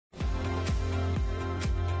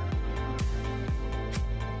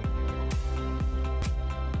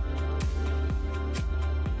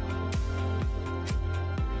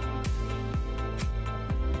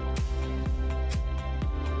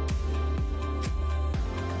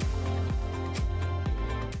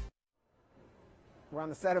We're on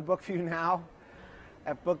the set of Bookview now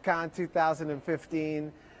at BookCon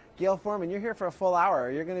 2015. Gayle Forman, you're here for a full hour.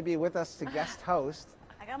 You're going to be with us to guest host.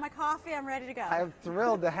 I got my coffee. I'm ready to go. I'm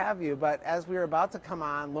thrilled to have you, but as we were about to come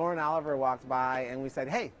on, Lauren Oliver walked by and we said,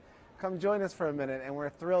 hey, come join us for a minute, and we're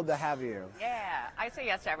thrilled to have you. Yeah, I say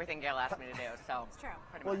yes to everything Gayle asked me to do, so. It's true.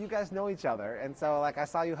 Well, you guys know each other, and so like I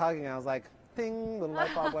saw you hugging, and I was like, ding, the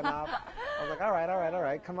light bulb went up. I was like, all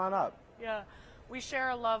right, come on up. Yeah, we share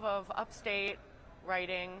a love of upstate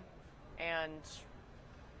writing, and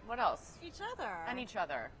what else? Each other. And each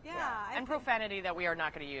other. Yeah. And profanity that we are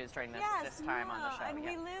not going to use during this time on the show. And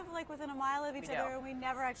we live like within a mile of each other, and we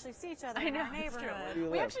never actually see each other in our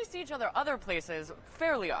neighborhood. We actually see each other other places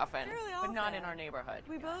fairly often, but not in our neighborhood.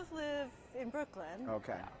 We both live in Brooklyn.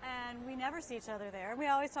 Okay. And we never see each other there. We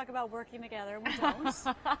always talk about working together, and we don't.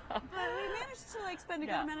 But we managed to like spend a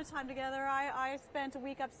good amount of time together. I spent a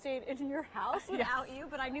week upstate in your house without you,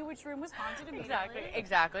 but I knew which room was haunted immediately.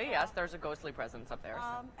 Exactly. Yes, there's a ghostly presence up there.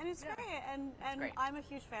 And it's great, and great. I'm a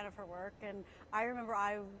huge fan of her work, and I remember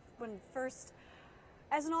when first,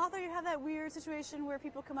 as an author, you have that weird situation where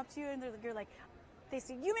people come up to you and you're like, they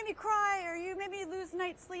say, you made me cry, or you made me lose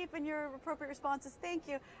night's sleep, and your appropriate response is thank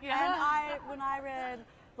you. Yeah. And when I read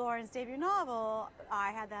Lauren's debut novel,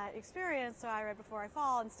 I had that experience, so I read Before I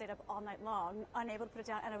Fall and stayed up all night long, unable to put it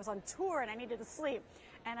down, and I was on tour and I needed to sleep.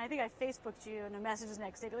 And I think I Facebooked you and a message the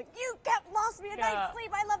next day, like, you lost me a night's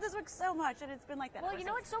sleep. I love this book so much, and it's been like that. Well, you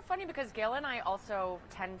know, it's so funny because Gayle and I also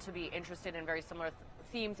tend to be interested in very similar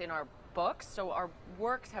themes in our books, so our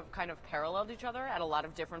works have kind of paralleled each other at a lot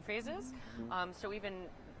of different phases. So even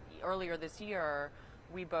earlier this year,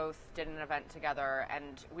 we both did an event together,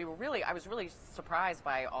 and I was really surprised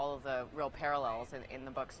by all of the real parallels in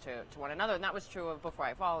the books to one another, and that was true of Before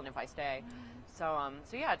I Fall and If I Stay. So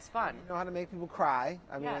yeah, it's fun. You know how to make people cry.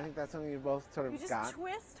 I mean, I think that's something you both sort of got. You just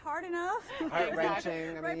twist hard enough.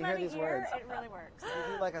 Heart-wrenching. I mean, you hear these words. It really works.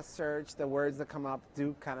 You do like a search, the words that come up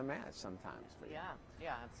do kind of match sometimes for you.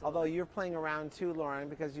 Yeah, absolutely. Although you're playing around too, Lauren,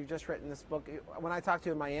 because you've just written this book. When I talked to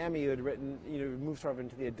you in Miami, you had written, moved sort of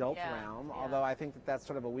into the adult realm, although I think that's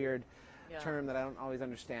sort of a weird term that I don't always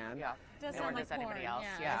understand. Yeah. Does Nor sound does like anybody porn. else.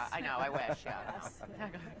 Yeah, I know, I wish.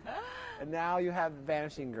 And now you have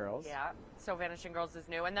Vanishing Girls. Yeah, so Vanishing Girls is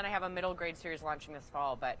new, and then I have a middle grade series launching this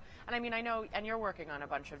fall. But, and I mean, I know, and you're working on a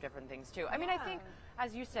bunch of different things too. I mean, I think,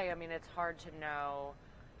 as you say, I mean, it's hard to know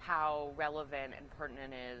how relevant and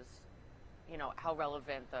pertinent is, how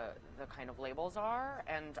relevant the kind of labels are.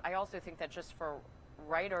 And I also think that just for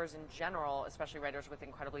writers in general, especially writers with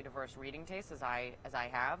incredibly diverse reading tastes, as I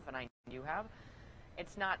have, and I know you have,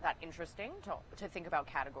 it's not that interesting to think about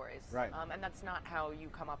categories. Right. And that's not how you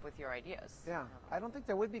come up with your ideas. Yeah. I don't think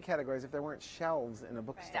there would be categories if there weren't shelves in a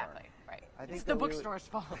bookstore. Exactly. Right. I think it's the bookstore's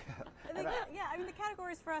fault. I mean, the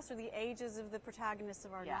categories for us are the ages of the protagonists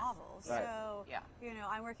of our novels. Right. So,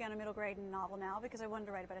 I'm working on a middle grade novel now because I wanted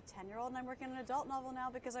to write about a 10-year-old, and I'm working on an adult novel now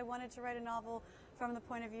because I wanted to write a novel from the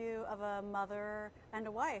point of view of a mother and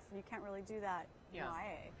a wife, and you can't really do that in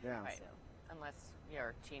YA. Yeah. Right. So. Unless you're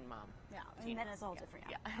a teen mom. Yeah, and then it's a whole different.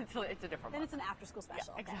 Yeah, it's a different. Then it's an after-school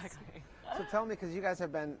special. Yeah, exactly. So tell me, because you guys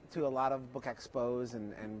have been to a lot of book expos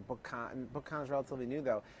and BookCon. And BookCon is relatively new,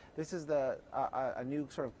 though. This is a new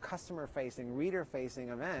sort of customer-facing, reader-facing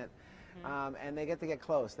event, and they get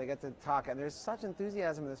close. They get to talk, and there's such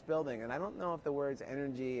enthusiasm in this building. And I don't know if the words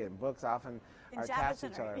energy and books often are attached to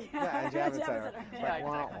each other. Yeah, and Javits Center. But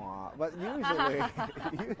wah, wah. But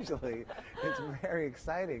usually it's very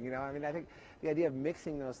exciting. I mean, I think the idea of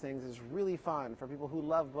mixing those things is really fun for people who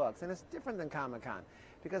love books, and it's different than Comic-Con.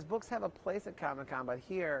 Because books have a place at Comic-Con, but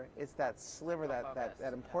here it's that sliver,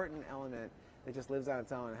 that important element that just lives on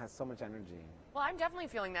its own and has so much energy. Well, I'm definitely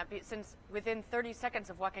feeling that since within 30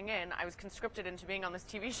 seconds of walking in, I was conscripted into being on this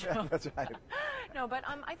TV show. Yeah, that's right. No, but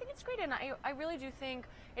I think it's great, and I really do think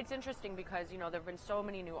it's interesting because, there have been so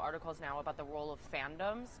many new articles now about the role of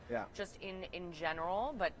fandoms, just in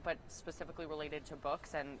general, but specifically related to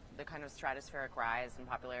books and the kind of stratospheric rise and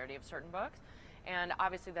popularity of certain books. And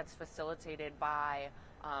obviously that's facilitated by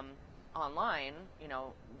online,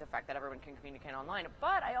 the fact that everyone can communicate online.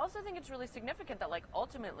 But I also think it's really significant that, like,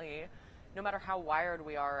 ultimately, no matter how wired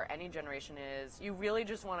we are, any generation is, you really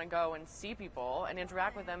just want to go and see people and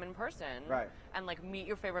interact with them in person. Right. And, like, meet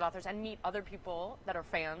your favorite authors and meet other people that are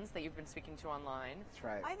fans that you've been speaking to online. That's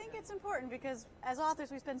right. I think it's important because as authors,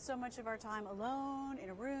 we spend so much of our time alone, in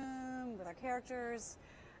a room, with our characters.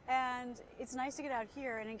 And it's nice to get out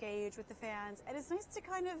here and engage with the fans. And it's nice to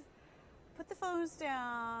kind of put the phones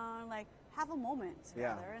down, like have a moment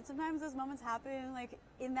together. And sometimes those moments happen like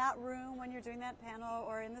in that room when you're doing that panel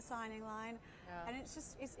or in the signing line. And it's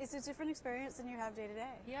just, it's a different experience than you have day to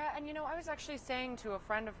day. Yeah, and you know, I was actually saying to a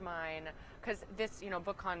friend of mine, because this, you know,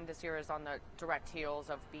 BookCon this year is on the direct heels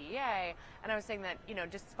of BEA, and I was saying that, you know,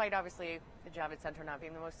 despite obviously the Javits Center not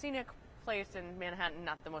being the most scenic place in Manhattan,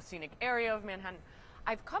 not the most scenic area of Manhattan,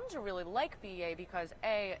 I've come to really like BEA because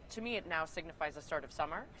to me it now signifies the start of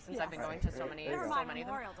summer since I've been going to so many of them.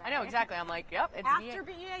 I know, exactly. I'm like, yep, it's after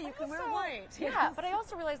BEA you can wear white. Yeah, but I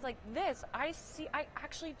also realized like this, I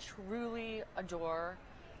actually truly adore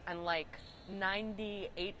and like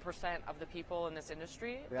 98% of the people in this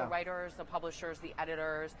industry, the writers, the publishers, the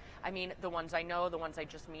editors, I mean, the ones I know, the ones I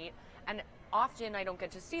just meet, and often I don't get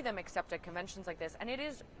to see them except at conventions like this, and it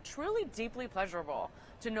is truly deeply pleasurable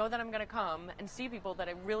to know that I'm going to come and see people that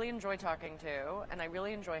I really enjoy talking to and I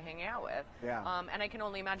really enjoy hanging out with. And I can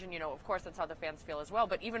only imagine, you know, of course that's how the fans feel as well,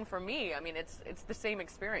 but even for me, I mean, it's the same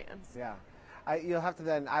experience. You'll have to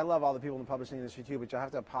then, I love all the people in the publishing industry too, but you'll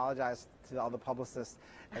have to apologize to all the publicists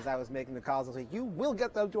as I was making the calls. I was like, you will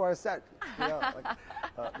get them to our set. You know,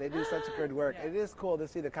 like, they do such good work. It is cool to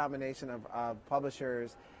see the combination of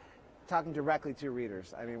publishers talking directly to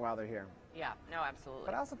readers, I mean, while they're here. Yeah, no, absolutely.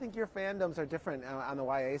 But I also think your fandoms are different on the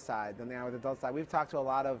YA side than they are with the adult side. We've talked to a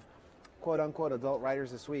lot of quote-unquote adult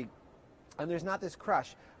writers this week, and there's not this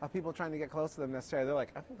crush of people trying to get close to them necessarily. They're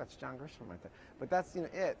like, I think that's John Grisham right there. But that's, you know,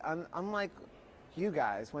 it. Unlike you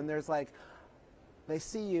guys, when there's like, they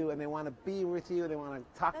see you and they want to be with you, they want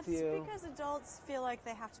to talk to you. That's because adults feel like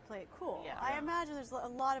they have to play it cool. I imagine there's a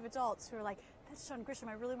lot of adults who are like, that's John Grisham,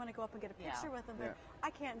 I really want to go up and get a picture with him, but I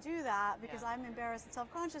can't do that because I'm embarrassed and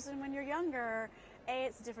self-conscious. And when you're younger,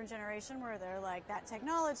 it's a different generation where they're like, that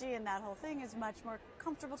technology and that whole thing is much more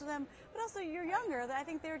comfortable to them. But also, you're younger, I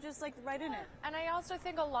think they're just like right in it. And I also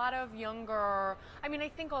think a lot of younger, I mean, I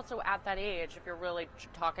think also at that age, if you're really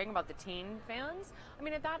talking about the teen fans, I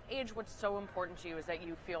mean, at that age, what's so important to you is that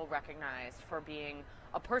you feel recognized for being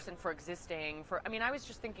a person, for existing, I mean, I was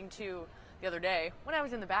just thinking too, the other day when I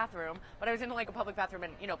was in the bathroom, but I was in like a public bathroom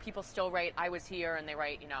and, you know, people still write, I was here, and they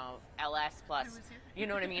write, you know, LS plus, you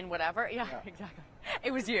know what I mean, whatever. Yeah, exactly.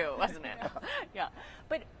 It was you, wasn't it?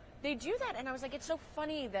 But they do that, and I was like, it's so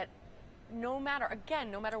funny that no matter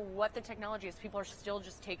what the technology is, people are still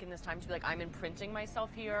just taking this time to be like, I'm imprinting myself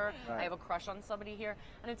here, I have a crush on somebody here.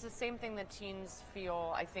 And it's the same thing that teens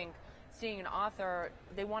feel, I think, seeing an author,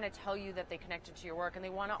 they want to tell you that they connected to your work, and they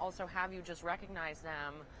want to also have you just recognize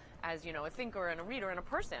them as, you know, a thinker and a reader and a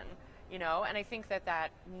person, you know, and I think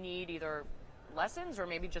that need either lessens or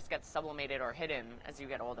maybe just gets sublimated or hidden as you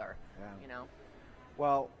get older, you know.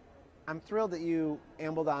 Well, I'm thrilled that you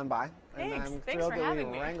ambled on by, and I'm thrilled that we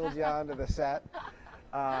wrangled you onto the set.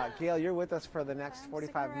 Gayle, you're with us for the next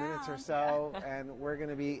 45 minutes or so, and we're going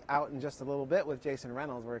to be out in just a little bit with Jason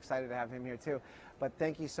Reynolds. We're excited to have him here too. But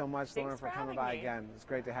thank you so much, Lauren, for coming by again. It's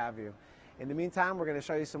great to have you. In the meantime, we're going to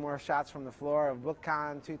show you some more shots from the floor of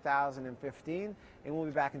BookCon 2015, and we'll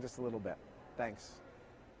be back in just a little bit. Thanks.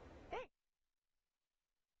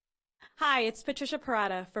 Hi, it's Patricia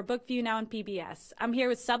Parada for BookView Now on PBS. I'm here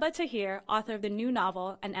with Sabaa Tahir, author of the new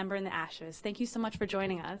novel, An Ember in the Ashes. Thank you so much for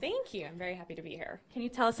joining us. Thank you. I'm very happy to be here. Can you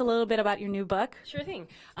tell us a little bit about your new book? Sure thing.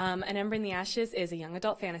 An Ember in the Ashes is a young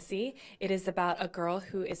adult fantasy. It is about a girl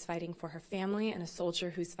who is fighting for her family and a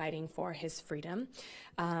soldier who's fighting for his freedom.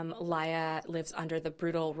 Laya lives under the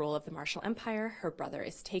brutal rule of the Marshall Empire. Her brother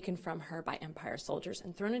is taken from her by Empire soldiers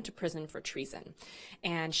and thrown into prison for treason.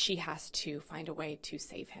 And she has to find a way to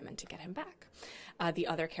save him and to get him back. The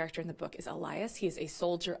other character in the book is Elias. He is a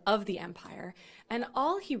soldier of the Empire, and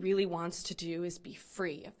all he really wants to do is be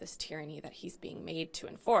free of this tyranny that he's being made to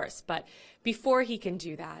enforce. But before he can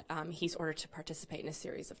do that, he's ordered to participate in a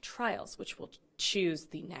series of trials, which will choose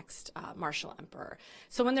the next Marshall Emperor.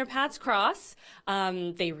 So when their paths cross,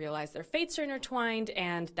 they realize their fates are intertwined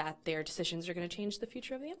and that their decisions are going to change the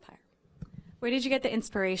future of the Empire. Where did you get the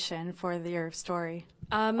inspiration for your story?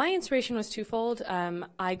 My inspiration was twofold.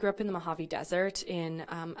 I grew up in the Mojave Desert in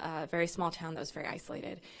a very small town that was very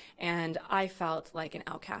isolated, and I felt like an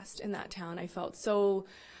outcast in that town. I felt so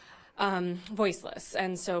voiceless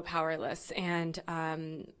and so powerless, and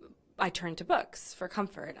I turned to books for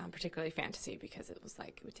comfort, particularly fantasy, because it was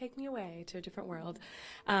like it would take me away to a different world.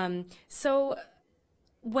 So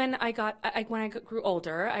when I grew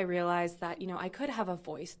older, I realized that, you know, I could have a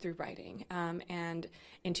voice through writing. And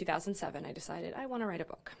in 2007, I decided I want to write a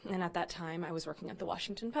book. And at that time, I was working at the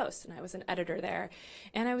Washington Post, and I was an editor there.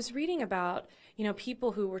 And I was reading about, you know,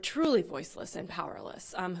 people who were truly voiceless and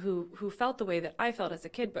powerless, who felt the way that I felt as a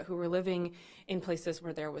kid, but who were living in places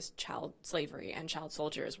where there was child slavery and child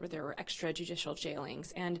soldiers, where there were extrajudicial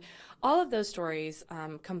jailings. And all of those stories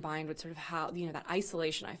combined with sort of how, you know, that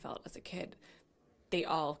isolation I felt as a kid, they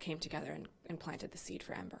all came together and planted the seed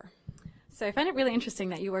for Ember. So I find it really interesting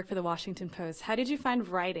that you work for the Washington Post. How did you find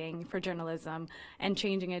writing for journalism and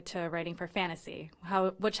changing it to writing for fantasy?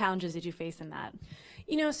 What challenges did you face in that?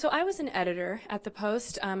 You know, so I was an editor at the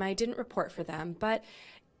Post. I didn't report for them, but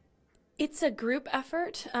it's a group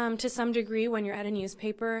effort to some degree when you're at a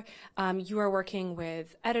newspaper. You are working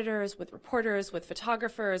with editors, with reporters, with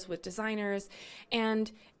photographers, with designers, and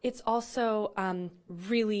it's also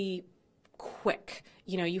really quick.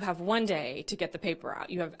 You know, you have one day to get the paper out,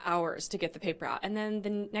 you have hours to get the paper out, and then the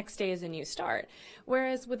next day is a new start.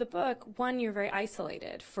 Whereas with a book, one, you're very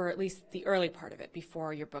isolated for at least the early part of it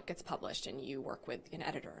before your book gets published, and you work with an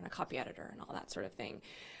editor and a copy editor and all that sort of thing.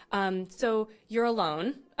 So you're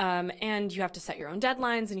alone, and you have to set your own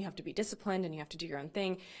deadlines, and you have to be disciplined, and you have to do your own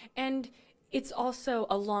thing. And it's also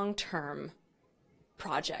a long-term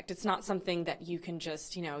project. It's not something that you can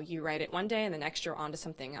just, you know, you write it one day and the next you're on to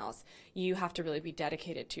something else. You have to really be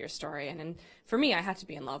dedicated to your story. And for me, I had to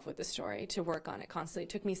be in love with the story to work on it constantly. It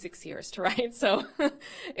took me 6 years to write, so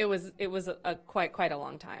it was quite a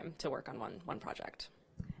long time to work on one project.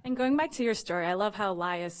 And going back to your story, I love how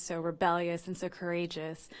Laya is so rebellious and so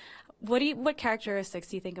courageous. What characteristics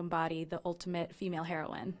do you think embody the ultimate female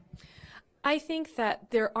heroine? I think that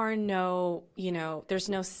there are no, you know, there's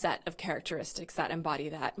no set of characteristics that embody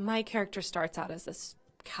that. My character starts out as this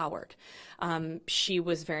coward. She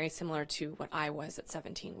was very similar to what I was at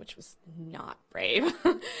 17, which was not brave.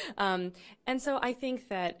 And so I think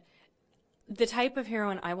that the type of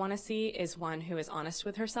heroine I want to see is one who is honest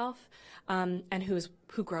with herself, and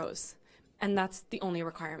who grows. And that's the only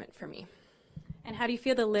requirement for me. And how do you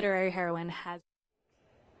feel the literary heroine has?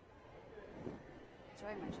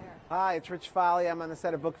 Enjoying my chair. Hi, it's Rich Foley. I'm on the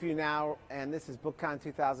set of BookView Now, and this is BookCon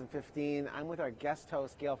 2015. I'm with our guest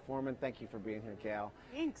host, Gayle Forman. Thank you for being here, Gayle.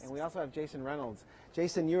 Thanks. And we also have Jason Reynolds.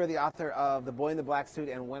 Jason, you are the author of The Boy in the Black Suit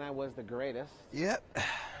and When I Was the Greatest. Yep.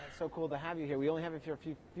 It's so cool to have you here. We only have you for a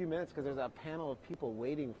few minutes because there's a panel of people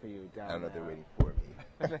waiting for you down there. I don't know if they're waiting for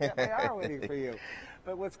me. They are waiting for you.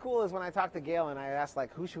 But what's cool is when I talked to Gayle and I asked,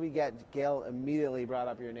 like, who should we get? Gayle immediately brought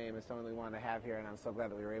up your name as someone we wanted to have here, and I'm so glad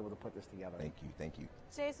that we were able to put this together. Thank you, thank you.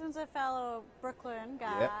 Jason's a fellow Brooklyn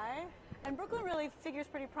guy, Yep. and Brooklyn really figures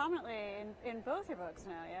pretty prominently in both your books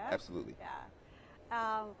now, yeah? Absolutely.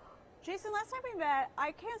 Yeah. Jason, last time we met,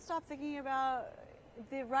 I can't stop thinking about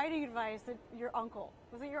the writing advice that your uncle,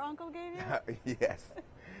 was it your uncle gave you? Yes.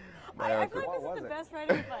 I feel like this is the best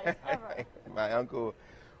writing advice ever. My uncle,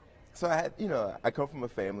 so I come from a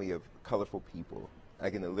family of colorful people,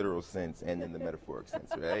 like in the literal sense and in the metaphoric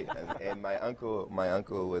sense, right? And my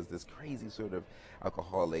uncle was this crazy sort of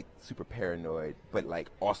alcoholic, super paranoid, but like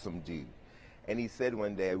awesome dude. And he said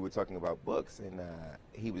one day, we were talking about books, and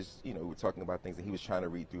he was, we were talking about things, and he was trying to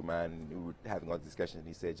read through mine, and we were having all the discussions, and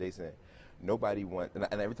he said, Jason, nobody wants, and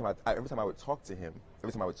every time I would talk to him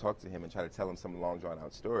and try to tell him some long drawn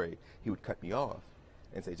out story, he would cut me off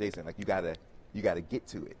and say, Jason, like, you gotta get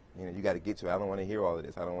to it. You gotta get to it. I don't want to hear all of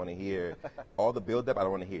this. I don't want to hear all the build up. I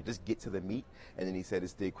don't want to hear. Just get to the meat. And then he said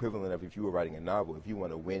it's the equivalent of if you were writing a novel. If you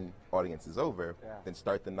want to win audiences over, then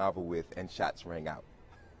start the novel with "and shots rang out."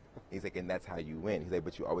 He's like, and that's how you win. He's like,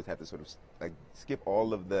 but you always have to sort of like skip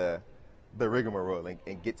all of the rigmarole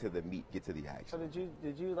and get to the meat, get to the action. So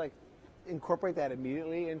did you like incorporate that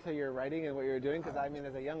immediately into your writing and what you were doing? Because I mean,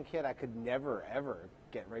 as a young kid, I could never ever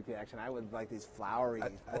get right to action. I would like these flowery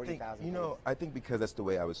 40,000. I think because that's the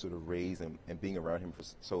way I was sort of raised, and being around him for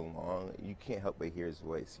so long, you can't help but hear his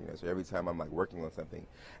voice. So every time I'm like working on something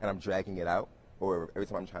and I'm dragging it out, or every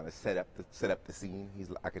time I'm trying to set up the scene,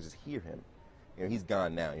 I could just hear him. He's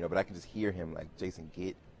gone now, but I can just hear him like, Jason,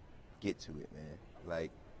 get to it, man.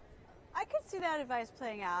 Like, I could see that advice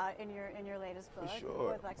playing out in your latest book, for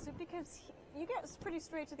sure, with Lexi, because you get pretty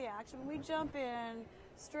straight to the action. We jump in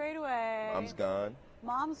straight away.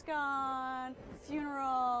 Mom's gone.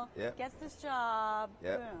 Funeral. Yep. Gets this job.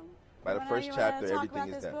 Yep. Boom. By the first chapter, everything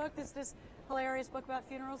is done. Book, this hilarious book about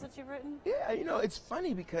funerals that you've written. Yeah, it's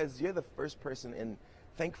funny because you're the first person, and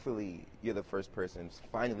thankfully you're the first person.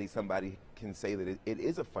 Finally, somebody can say that it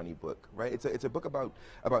is a funny book, right? It's a book about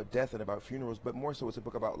death and about funerals, but more so it's a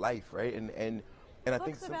book about life, right? And And Books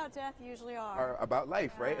I think about death usually are about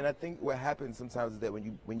life, right? And I think what happens sometimes is that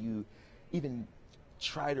when you even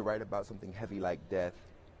try to write about something heavy like death,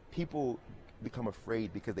 people become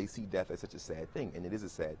afraid because they see death as such a sad thing, and it is a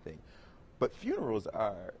sad thing. But funerals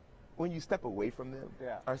are, when you step away from them,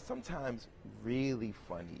 are sometimes really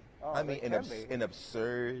funny. I mean, and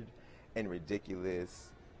absurd and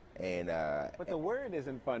ridiculous. And but the word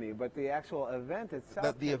isn't funny, but the actual event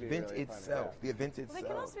itself. The event itself. The event itself. Well, they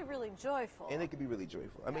can also be really joyful. And it can be really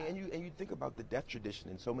joyful. I mean, and you think about the death tradition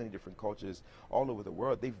in so many different cultures all over the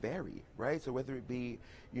world. They vary, right? So whether it be,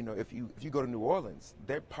 you know, if you go to New Orleans,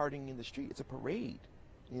 they're partying in the street. It's a parade.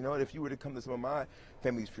 You know, and if you were to come to some of my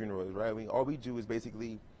family's funerals, right? I mean, all we do is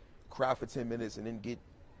basically cry for 10 minutes and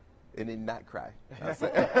then not cry.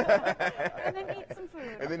 And then eat some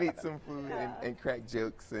food. And then eat some food and crack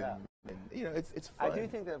jokes and you know, it's fun. I do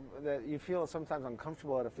think that you feel sometimes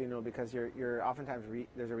uncomfortable at a funeral because you're oftentimes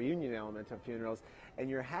there's a reunion element to funerals, and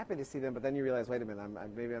you're happy to see them, but then you realize, wait a minute,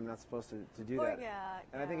 maybe I'm not supposed to do that.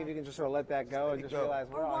 And I think if you can just sort of let that go and just realize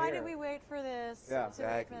we're all why here. did we wait for this? Yeah,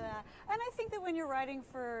 exactly. For that? And I think that when you're writing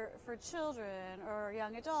for children or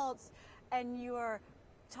young adults, and you are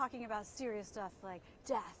talking about serious stuff like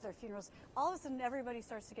death or funerals, all of a sudden everybody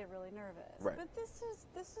starts to get really nervous. Right. But this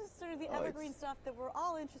is sort of the evergreen stuff that we're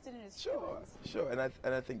all interested in as humans. Sure, and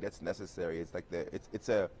I think that's necessary. It's like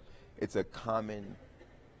it's a common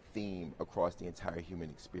theme across the entire human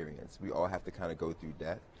experience. We all have to kind of go through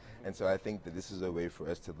death, and so I think that this is a way for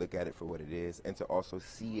us to look at it for what it is, and to also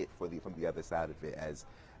see it from the other side of it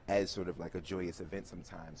as sort of like a joyous event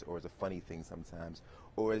sometimes, or as a funny thing sometimes,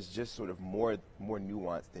 or as just sort of more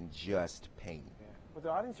nuanced than just pain. Yeah. But the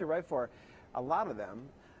audience you write for, a lot of them,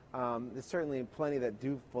 there's certainly plenty that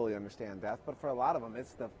do fully understand death, but for a lot of them,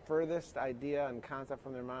 it's the furthest idea and concept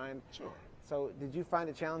from their mind. Sure. So did you find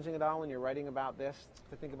it challenging at all when you're writing about this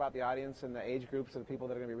to think about the audience and the age groups of the people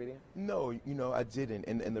that are going to be reading it? No, you know, I didn't.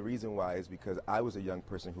 And the reason why is because I was a young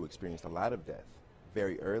person who experienced a lot of death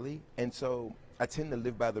very early. And so I tend to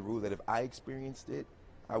live by the rule that if I experienced it,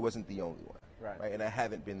 I wasn't the only one. Right? And I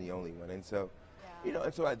haven't been the only one. And so, you know,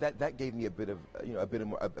 and so that gave me a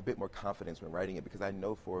bit more confidence when writing it, because I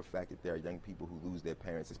know for a fact that there are young people who lose their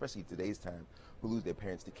parents, especially today's time, who lose their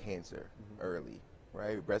parents to cancer early.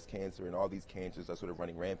 Right, breast cancer and all these cancers are sort of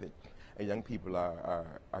running rampant, and young people are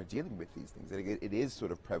dealing with these things. It is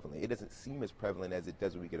sort of prevalent. It doesn't seem as prevalent as it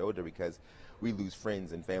does when we get older, because we lose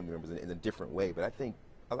friends and family members in a different way. But I think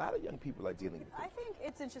a lot of young people are dealing with it. I think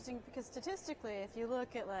it's interesting because statistically, if you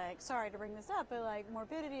look at, like, sorry to bring this up, but like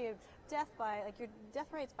morbidity of death by, like, your death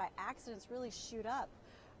rates by accidents really shoot up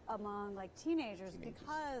among like teenagers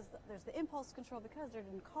because there's the impulse control, because they're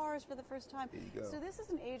in cars for the first time. So this is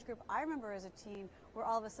an age group I remember as a teen where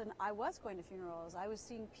all of a sudden I was going to funerals, I was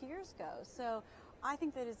seeing peers go. So I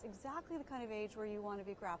think that is exactly the kind of age where you want to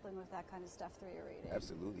be grappling with that kind of stuff through your reading.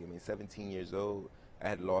 Absolutely. I mean, 17 years old, I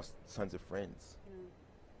had lost tons of friends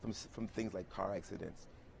from things like car accidents,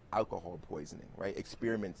 alcohol poisoning, right?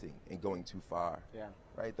 Experimenting and going too far. Yeah.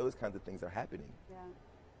 Right? Those kinds of things are happening. Yeah.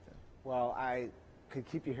 Well, I could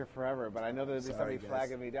keep you here forever, but I know there'll be somebody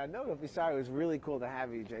flagging me down. No, don't be sorry. It was really cool to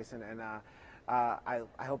have you, Jason, and I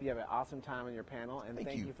hope you have an awesome time on your panel, and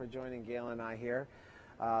thank you for joining Gayle and I here.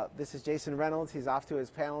 This is Jason Reynolds. He's off to his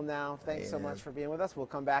panel now. Thanks so much for being with us. We'll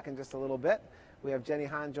come back in just a little bit. We have Jenny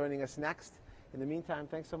Han joining us next. In the meantime,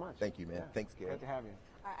 thanks so much. Thank you, man. Thanks, Gayle. Great to have you.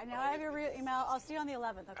 All right, now I have your email. I'll see you on the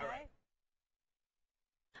 11th, okay? Right.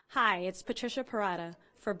 Hi, it's Patricia Parada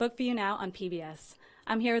for Book View Now on PBS.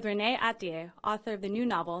 I'm here with Renee Attier, author of the new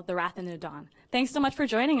novel, The Wrath in the Dawn. Thanks so much for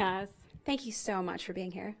joining us. Thank you so much for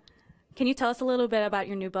being here. Can you tell us a little bit about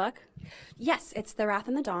your new book? Yes, it's The Wrath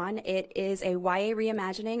in the Dawn. It is a YA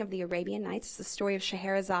reimagining of the Arabian Nights. It's the story of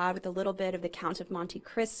Scheherazade with a little bit of the Count of Monte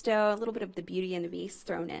Cristo, a little bit of the Beauty and the Beast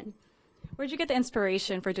thrown in. Where'd you get the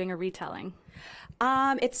inspiration for doing a retelling?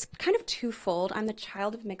 It's kind of twofold. I'm the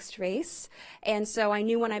child of mixed race, and so I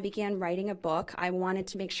knew when I began writing a book, I wanted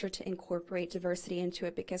to make sure to incorporate diversity into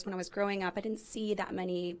it, because when I was growing up, I didn't see that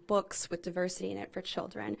many books with diversity in it for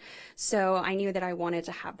children. So I knew that I wanted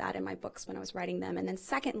to have that in my books when I was writing them. And then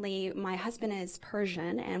secondly, my husband is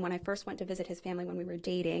Persian, and when I first went to visit his family when we were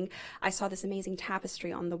dating, I saw this amazing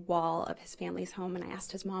tapestry on the wall of his family's home, and I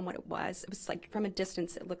asked his mom what it was. It was like, from a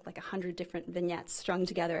distance, it looked like 100 different vignettes strung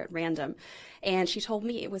together at random. And she told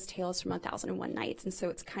me it was Tales from 1001 Nights, and so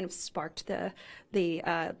it's kind of sparked the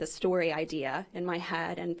story idea in my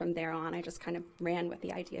head, and from there on I just kind of ran with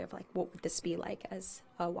the idea of, like, what would this be like as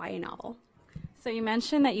a YA novel. So you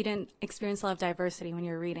mentioned that you didn't experience a lot of diversity when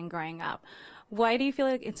you were reading growing up. Why do you feel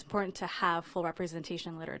like it's important to have full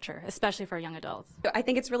representation in literature, especially for young adults? I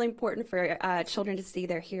think it's really important for children to see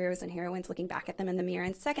their heroes and heroines looking back at them in the mirror.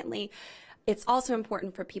 And secondly, it's also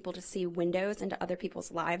important for people to see windows into other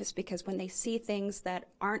people's lives, because when they see things that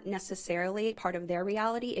aren't necessarily part of their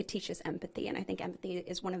reality, it teaches empathy. And I think empathy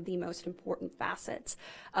is one of the most important facets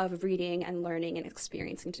of reading and learning and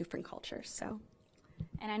experiencing different cultures. So.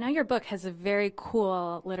 And I know your book has a very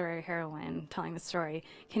cool literary heroine telling the story.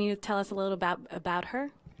 Can you tell us a little about her?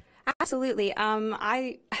 Absolutely.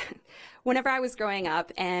 Whenever I was growing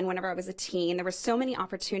up and whenever I was a teen, there were so many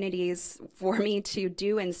opportunities for me to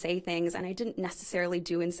do and say things, and I didn't necessarily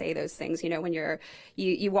do and say those things. You know, when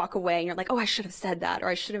you walk away and you're like, oh, I should have said that, or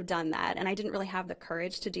I should have done that, and I didn't really have the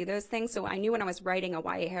courage to do those things. So I knew when I was writing a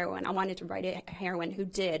YA heroine, I wanted to write a heroine who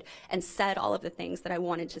did and said all of the things that I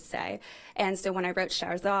wanted to say. And so when I wrote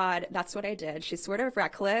Shahrazad, that's what I did. She's sort of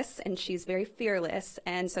reckless and she's very fearless,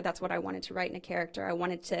 and so that's what I wanted to write in a character. I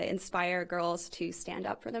wanted to inspire girls to stand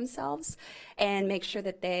up for themselves and make sure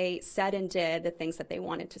that they said and did the things that they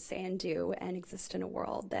wanted to say and do, and exist in a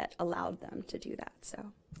world that allowed them to do that.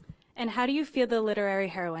 So. And how do you feel the literary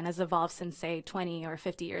heroine has evolved since, say, 20 or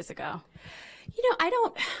 50 years ago? You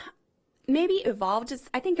know, maybe evolved is,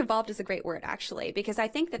 I think evolved is a great word, actually, because I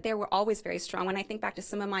think that they were always very strong. When I think back to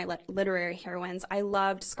some of my literary heroines, I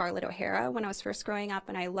loved Scarlett O'Hara when I was first growing up,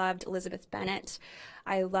 and I loved Elizabeth Bennet.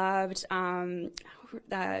 I loved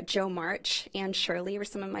Jo March and Shirley were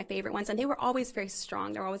some of my favorite ones, and they were always very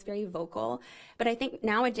strong. They were always very vocal. But I think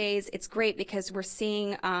nowadays it's great because we're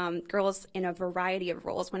seeing girls in a variety of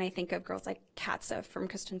roles. When I think of girls like Katza from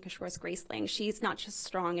Kristen Kishore's Graceling, she's not just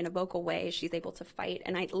strong in a vocal way, she's able to fight,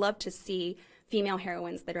 and I'd love to see female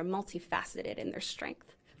heroines that are multifaceted in their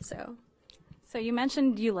strength. So you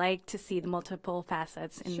mentioned you like to see the multiple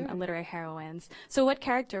facets in literary heroines. So what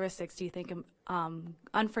characteristics do you think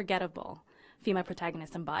unforgettable female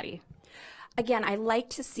protagonists embody? Again, I like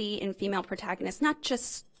to see in female protagonists not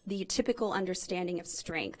just the typical understanding of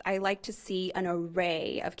strength. I like to see an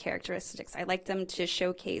array of characteristics. I like them to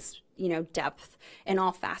showcase, depth in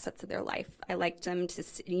all facets of their life. I like them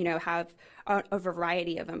to, have a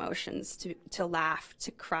variety of emotions, to laugh,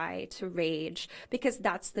 to cry, to rage, because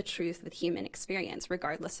that's the truth with human experience,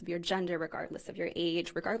 regardless of your gender, regardless of your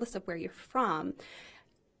age, regardless of where you're from.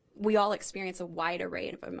 We all experience a wide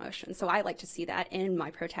array of emotions. So I like to see that in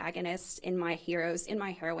my protagonists, in my heroes, in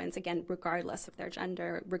my heroines, again, regardless of their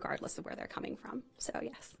gender, regardless of where they're coming from. So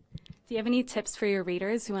yes. Do you have any tips for your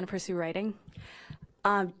readers who want to pursue writing?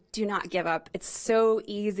 Do not give up. It's so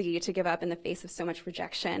easy to give up in the face of so much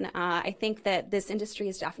rejection. I think that this industry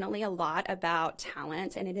is definitely a lot about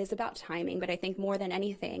talent, and it is about timing, but I think more than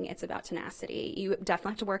anything, it's about tenacity. You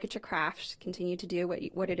definitely have to work at your craft, continue to do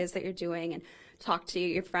what it is that you're doing, and talk to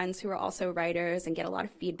your friends who are also writers and get a lot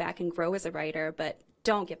of feedback and grow as a writer, but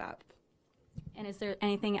don't give up. And is there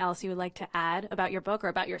anything else you would like to add about your book or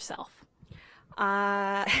about yourself?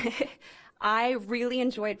 I really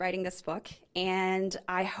enjoyed writing this book, and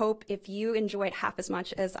I hope if you enjoyed half as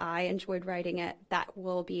much as I enjoyed writing it, that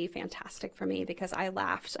will be fantastic for me, because I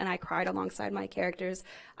laughed and I cried alongside my characters.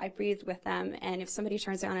 I breathed with them, and if somebody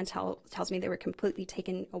turns around and tells me they were completely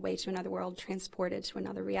taken away to another world, transported to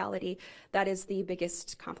another reality, that is the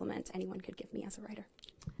biggest compliment anyone could give me as a writer.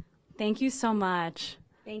 Thank you so much.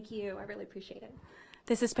 Thank you. I really appreciate it.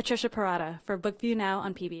 This is Patricia Parada for BookView Now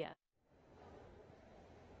on PBS.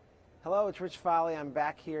 Hello, it's Rich Foley. I'm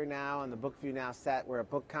back here now on the BookView Now set. We're at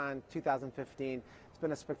BookCon 2015. It's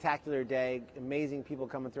been a spectacular day, amazing people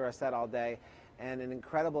coming through our set all day, and an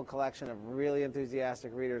incredible collection of really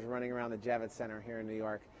enthusiastic readers running around the Javits Center here in New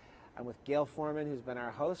York. I'm with Gayle Forman, who's been our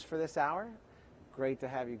host for this hour. Great to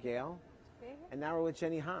have you, Gayle. And now we're with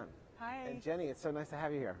Jenny Han. Hi. And Jenny, it's so nice to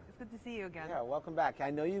have you here. It's good to see you again. Yeah, welcome back. I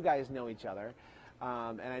know you guys know each other.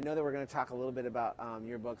 And I know that we're going to talk a little bit about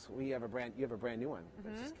your books. You have a brand new one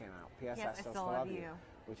that just came out. P.S. Yes, I still love you,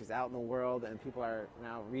 which is out in the world, and people are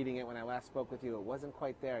now reading it. When I last spoke with you, it wasn't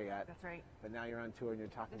quite there yet. That's right. But now you're on tour and you're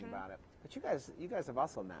talking about it. But you guys have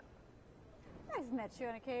also met. I've met you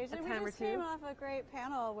on occasion. A We time or just two. came off a great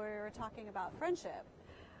panel where we were talking about friendship,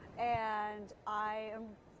 and I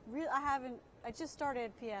just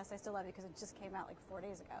started P.S. I Still Love You because it just came out like 4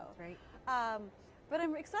 days ago. That's right. But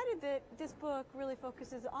I'm excited that this book really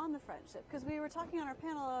focuses on the friendship, because we were talking on our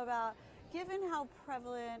panel about, given how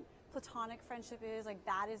prevalent platonic friendship is, like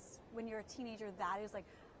that is, when you're a teenager, that is like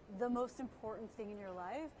the most important thing in your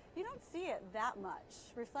life. You don't see it that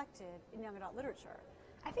much reflected in young adult literature.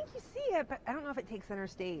 I think you see it, but I don't know if it takes center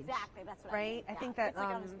stage. Exactly, that's what I right? mean. I Yeah. think that it's,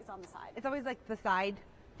 like it's on the side. it's always like the side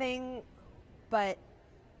thing, but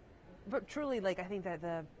but truly, like, I think that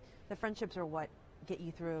the friendships are what get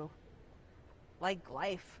you through, like,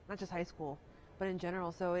 life, not just high school, but in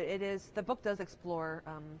general. So it is, the book does explore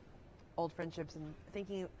old friendships and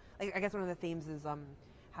thinking, like, I guess one of the themes is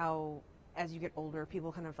how as you get older,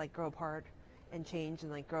 people kind of like grow apart and change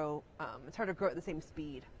and like grow. It's hard to grow at the same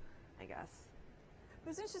speed, I guess. It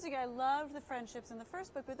was interesting. I loved the friendships in the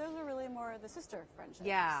first book, but those were really more the sister friendships.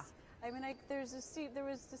 Yeah. I mean, there was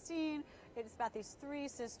the scene. It's about these three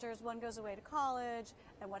sisters. One goes away to college,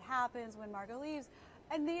 and what happens when Margot leaves.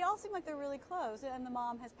 And they all seem like they're really close, and the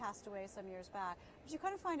mom has passed away some years back. But you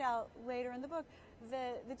kind of find out later in the book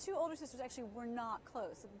that the two older sisters actually were not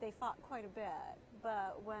close. They fought quite a bit,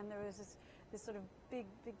 but when there was this sort of big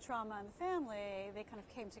trauma in the family, they kind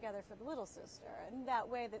of came together for the little sister. And that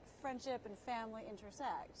way that friendship and family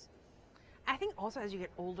intersect. I think also as you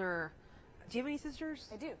get older, do you have any sisters?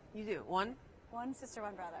 I do. You do? One sister,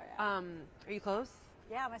 one brother, yeah. Are you close?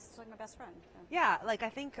 Yeah, my sister's like my best friend. Yeah, like I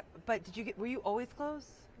think, but were you always close?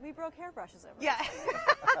 We broke hairbrushes over. Yeah.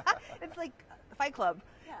 It's like Fight Club,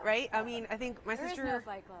 yeah. right? I mean, I think my there sister. There is no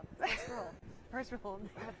Fight Club. First rule. First rule.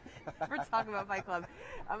 We're talking about Fight Club.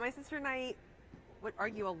 My sister and I would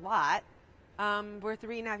argue a lot. We're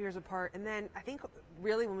 3.5 years apart, and then I think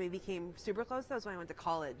really when we became super close, that was when I went to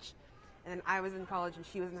college. And then I was in college and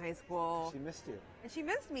she was in high school. She missed you. And she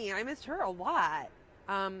missed me. I missed her a lot.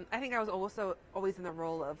 I think I was also always in the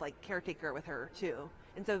role of like caretaker with her too.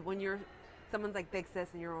 And so when you're someone's like big sis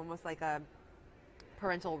and you're almost like a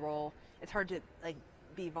parental role, it's hard to like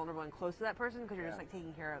be vulnerable and close to that person because you're just like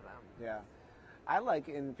taking care of them. Yeah. I like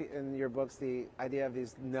in your books the idea of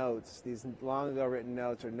these notes, these long ago written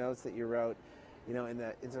notes or notes that you wrote, you know, in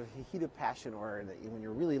the heat of passion, or that when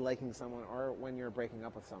you're really liking someone, or when you're breaking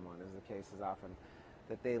up with someone, as the case is often,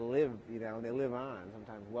 that they live, you know, and they live on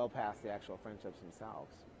sometimes well past the actual friendships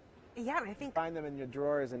themselves. Yeah, and I think you find them in your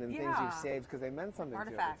drawers and in things you've saved because they meant something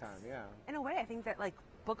artifacts. To you at the time. Yeah. In a way, I think that like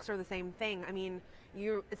books are the same thing. I mean,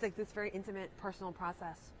 it's like this very intimate, personal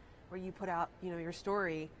process where you put out, you know, your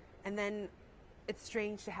story, and then it's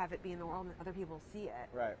strange to have it be in the world and other people see it.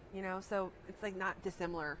 Right. You know, so it's like not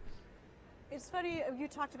dissimilar. It's funny, you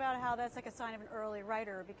talked about how that's like a sign of an early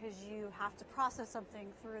writer because you have to process something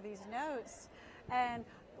through these notes. And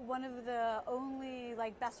one of the only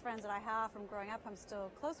like best friends that I have from growing up, I'm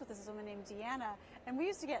still close with, is a woman named Deanna. And we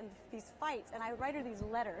used to get in these fights, and I would write her these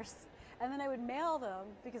letters, and then I would mail them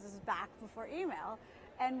because this is back before email.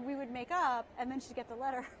 And we would make up, and then she'd get the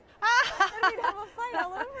letter. And we'd have a fight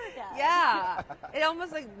all over again. Yeah. It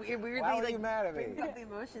almost like weirdly Why were like you mad at me? brings up the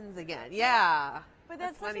emotions again. Yeah. But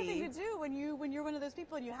that's such funny. a thing to do when you're one of those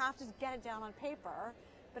people and you have to get it down on paper.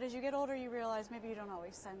 But as you get older, you realize maybe you don't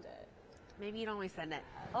always send it. Maybe you don't always send it.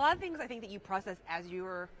 A lot of things I think that you process as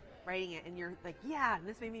you're writing it, and you're like, yeah,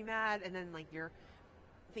 this made me mad, and then like you're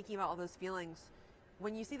thinking about all those feelings.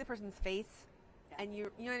 When you see the person's face, and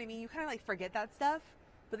you know what I mean, you kind of like forget that stuff.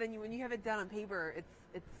 But then when you have it down on paper,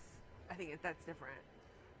 I think that's different.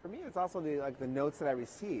 For me, it's also the notes that I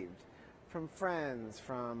received from friends,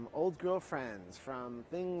 from old girlfriends, from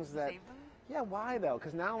things that. Save them? Yeah, why though?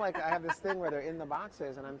 Because now, like, I have this thing where they're in the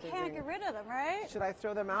boxes, and I'm thinking, Can't get rid of them, right? should I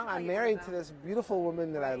throw them out? I'm you married throw to them. this beautiful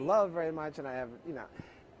woman that I love very much, and I have, you know,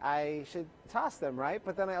 I should toss them, right?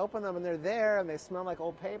 But then I open them, and they're there, and they smell like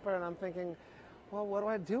old paper, and I'm thinking, well, what do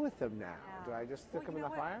I do with them now? Yeah. Do I just stick them you in know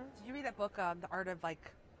the what? fire? Did you read that book, The Art of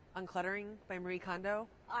like Uncluttering by Marie Kondo?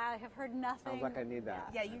 I have heard nothing. Sounds like I need that.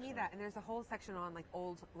 Yeah, you need that. And there's a whole section on like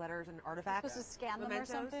old letters and artifacts. Supposed to scan them mementos.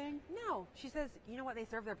 or something? No, she says, you know what? They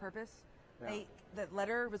serve their purpose. Yeah. That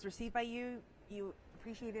letter was received by you. You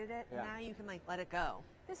appreciated it. Yeah. And now you can like let it go.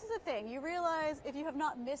 This is the thing. You realize if you have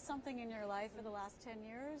not missed something in your life for the last 10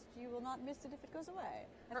 years, you will not miss it if it goes away.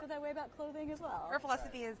 I feel that way about clothing as well. Her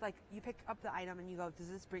philosophy is like you pick up the item and you go, does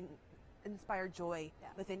this inspire joy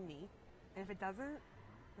within me? And if it doesn't,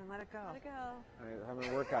 then let it go. Let it go. I'm going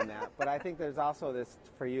to work on that. But I think there's also this,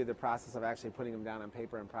 for you, the process of actually putting them down on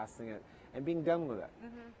paper and processing it and being done with it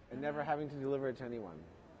and never having to deliver it to anyone.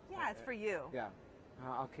 Yeah, it's for you. Yeah,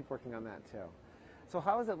 I'll keep working on that too. So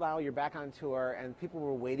how is it now you're back on tour and people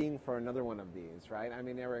were waiting for another one of these, right? I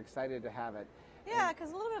mean, they were excited to have it. Yeah,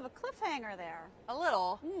 because a little bit of a cliffhanger there. A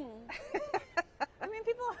little. I mean,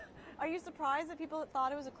 are you surprised that people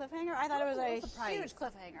thought it was a cliffhanger? I thought it was a surprised. huge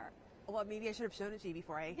cliffhanger. Well, maybe I should have shown it to you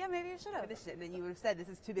before I Yeah, maybe you should have. finished it, and then you would have said this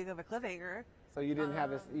is too big of a cliffhanger. So you didn't have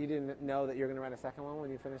this, you didn't know that you were going to write a second one when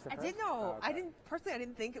you finished the I first? did know. Oh, okay. I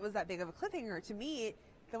didn't think it was that big of a cliffhanger. To me,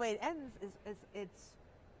 the way it ends is it's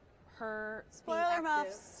her Spoiler being active.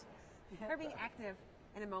 muffs. Her being active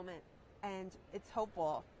in a moment, and it's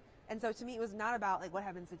hopeful. And so to me, it was not about like what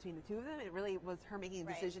happens between the two of them. It really was her making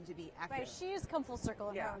a decision to be active. Right, she has come full circle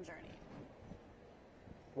in her own journey.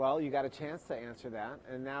 Well, you got a chance to answer that,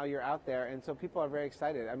 and now you're out there, and so people are very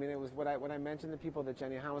excited. I mean, it was when I mentioned to people that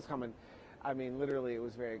Jenny Han was coming. I mean, literally, it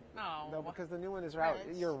was very no, because the new one is out.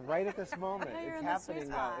 You're right at this moment. It's happening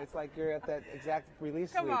now. It's like you're at that exact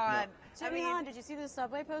release week. Come on, Jenny Han, did you see the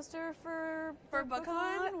subway poster for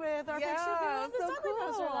BookCon with our picture? Yeah, The so subway cool.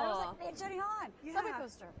 poster. I was like, hey, Jenny Han, subway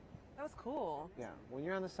poster. That was cool. Yeah, when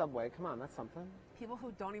you're on the subway, come on, that's something. People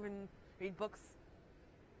who don't even read books.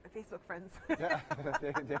 Facebook friends. Yeah,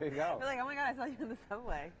 there you go. They're like, oh my God, I saw you in the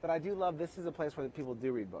subway. But I do love, this is a place where people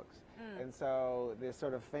do read books. And so this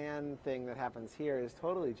sort of fan thing that happens here is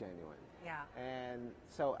totally genuine. Yeah. And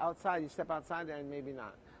so outside, you step outside there and maybe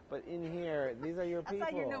not. But in here, these are your people.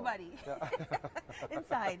 Outside, you're nobody.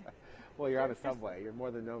 Inside. Well, you're on a subway. You're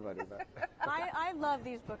more than nobody. But I love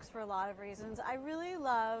these books for a lot of reasons. I really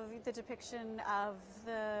love the depiction of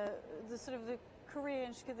the sort of the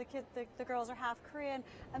Korean, the girls are half Korean,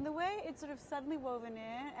 and the way it's sort of suddenly woven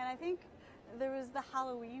in. And I think there was the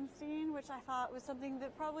Halloween scene, which I thought was something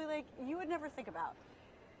that probably like you would never think about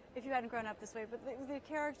if you hadn't grown up this way. But the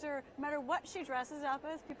character, no matter what she dresses up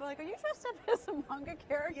as, people are like, are you dressed up as a manga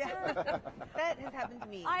character? Yeah. That has happened to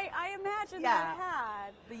me. I imagine that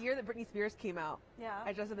had. The year that Britney Spears came out,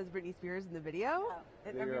 I dressed up as Britney Spears in the video. Oh.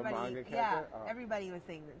 And you're a manga character? Everybody was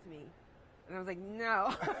saying that to me. And I was like,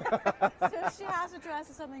 no. So she has to dress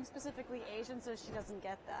as something specifically Asian so she doesn't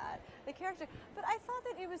get that. The character. But I thought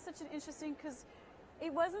that it was such an interesting, because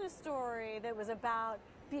it wasn't a story that was about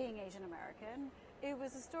being Asian American. It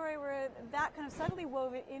was a story where that kind of suddenly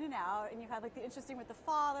wove it in and out, and you had like the interesting with the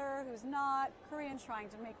father who's not Korean trying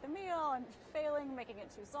to make the meal and failing, making it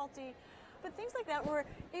too salty. But things like that where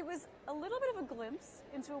it was a little bit of a glimpse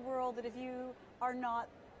into a world that if you are not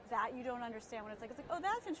that, you don't understand what it's like. It's like, oh,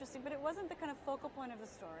 that's interesting, but it wasn't the kind of focal point of the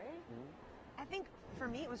story. I think for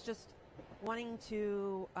me it was just wanting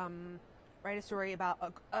to write a story about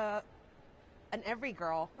an every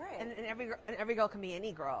girl, and every girl can be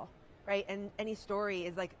any girl, right? And any story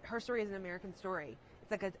is like, her story is an American story.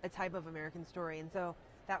 It's like a type of American story, and so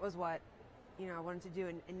that was what I wanted to do,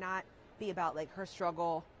 and not be about like her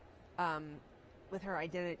struggle with her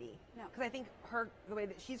identity. Because I think the way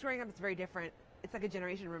that she's growing up is very different. It's like a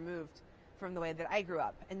generation removed from the way that I grew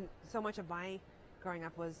up. And so much of my growing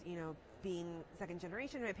up was, being second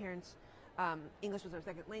generation. My parents, English was their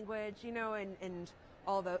second language, and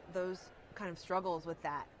all those kind of struggles with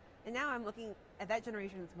that. And now I'm looking at that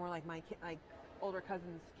generation. It's more like my older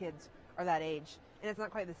cousins' kids are that age, and it's not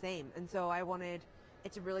quite the same. And so I wanted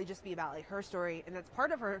it to really just be about like her story, and that's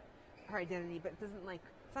part of her identity, but it doesn't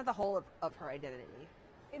it's not the whole of her identity.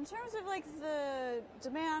 In terms of like the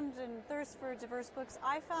demand and thirst for diverse books,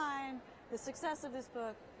 I find the success of this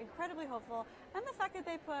book incredibly hopeful, and the fact that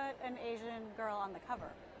they put an Asian girl on the cover.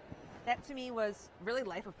 That to me was really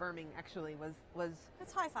life affirming. Actually, was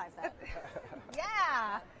let's high five that.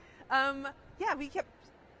 Yeah, we kept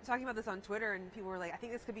talking about this on Twitter, and people were like, I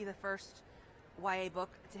think this could be the first YA book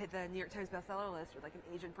to hit the New York Times bestseller list with like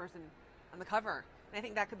an Asian person on the cover. And I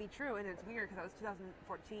think that could be true, and it's weird because that was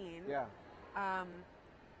 2014. Yeah.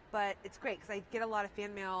 But it's great because I get a lot of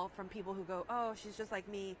fan mail from people who go, oh, she's just like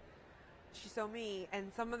me. She's so me.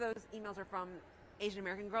 And some of those emails are from Asian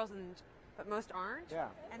American girls, but most aren't. Yeah.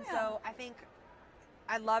 And so I think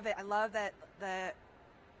I love it. I love that the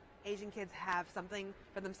Asian kids have something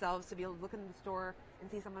for themselves to be able to look in the store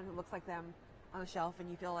and see someone who looks like them on a shelf, and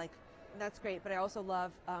you feel like that's great. But I also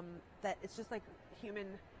love that it's just like a human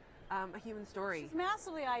story. She's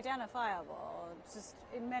massively identifiable, just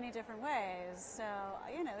in many different ways. So,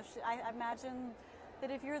 I imagine that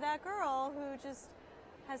if you're that girl who just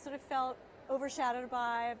has sort of felt overshadowed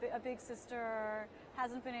by a big sister,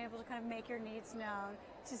 hasn't been able to kind of make your needs known,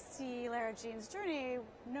 to see Lara Jean's journey,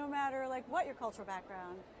 no matter like what your cultural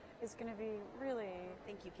background, is going to be really.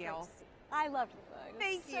 Thank you, Gayle. I loved the book.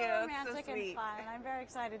 Thank you. So romantic so and fun. I'm very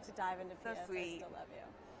excited to dive into PS. Sweet. I still love you.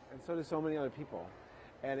 And so do so many other people.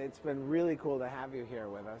 And it's been really cool to have you here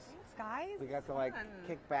with us. Thanks, guys. We got to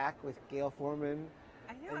kick back with Gayle Forman.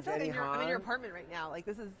 I know. And Jenny Han. I'm in your apartment right now. Like,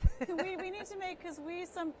 this is. we need to make, because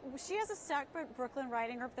she has a separate Brooklyn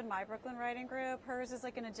writing group than my Brooklyn writing group. Hers is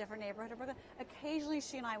like in a different neighborhood of Brooklyn. Occasionally,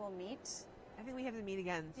 she and I will meet. I think we have to meet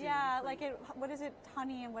again soon. Yeah, like what is it,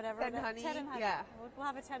 Honey and whatever. Ted and Honey. Ted and Honey. Yeah. We'll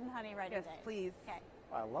have a Ted and Honey writing day. Yes, please. Okay.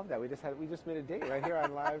 I love that. We just made a date right here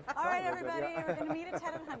on live. All right, everybody, we're going to meet at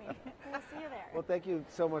Ted and Honey. We'll see you there. Well, thank you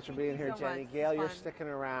so much for being here, so Jenny. much. Gayle, you're sticking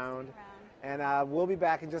around. And we'll be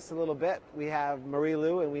back in just a little bit. We have Marie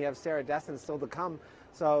Lu and we have Sarah Dessen still to come.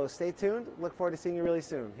 So stay tuned. Look forward to seeing you really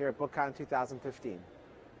soon here at BookCon 2015.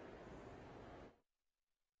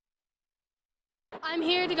 I'm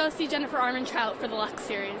here to go see Jennifer Armentrout for the Lux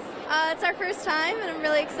series. It's our first time, and I'm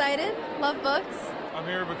really excited. Love books. I'm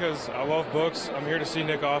here because I love books. I'm here to see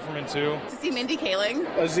Nick Offerman, too. To see Mindy Kaling.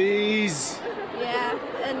 Aziz. Yeah,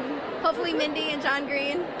 and hopefully Mindy and John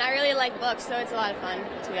Green. I really like books, so it's a lot of fun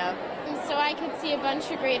to go. So I could see a bunch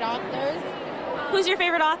of great authors. Who's your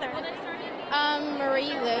favorite author?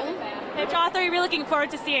 Marie Lu. Which author are you really looking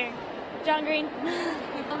forward to seeing? John Green.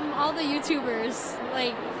 All the YouTubers,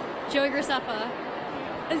 like Joey Graceffa.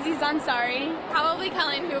 Aziz Ansari. Probably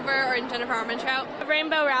Colleen Hoover or Jennifer Armentrout.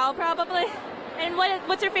 Rainbow Rowell, probably. And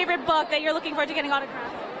what's your favorite book that you're looking forward to getting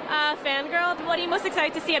autographed? Fangirl. What are you most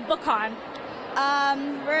excited to see at BookCon?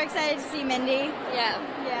 We're excited to see Mindy.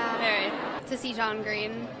 Yeah. Very. To see John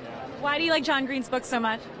Green. Why do you like John Green's books so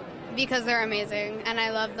much? Because they're amazing, and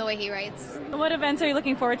I love the way he writes. What events are you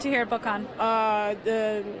looking forward to here at BookCon?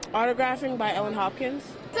 The autographing by Ellen Hopkins.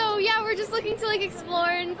 So yeah, we're just looking to explore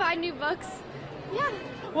and find new books. Yeah.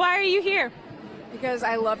 Why are you here? Because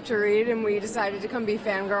I love to read, and we decided to come be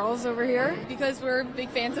fangirls over here. Because we're big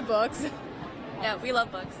fans of books. Yeah, we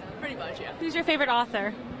love books. Pretty much, yeah. Who's your favorite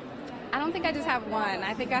author? I don't think I just have one.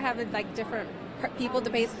 I think I have different people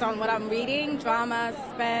based on what I'm reading. Drama,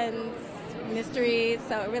 suspense, mysteries,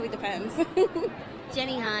 so it really depends.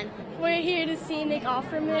 Jenny Han. We're here to see Nick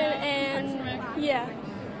Offerman and Yeah,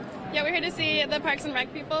 we're here to see the Parks and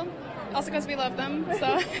Rec people. Also because we love them,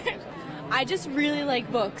 so. I just really like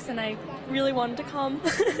books, and I really wanted to come.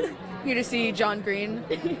 Here to see John Green.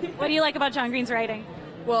 What do you like about John Green's writing?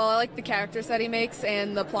 Well, I like the characters that he makes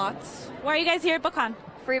and the plots. Why are you guys here at BookCon?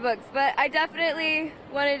 Free books, but I definitely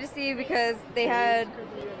wanted to see because they had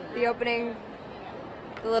the opening,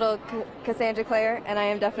 the little Cassandra Clare, and I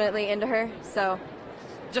am definitely into her, so.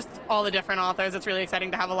 Just all the different authors. It's really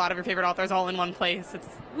exciting to have a lot of your favorite authors all in one place.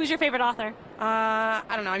 Who's your favorite author? I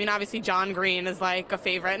don't know. I mean, obviously John Green is a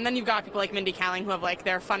favorite, and then you've got people like Mindy Kaling who have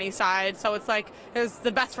their funny side. So it's it's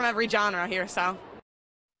the best from every genre here. So.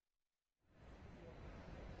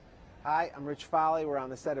 Hi, I'm Rich Foley. We're on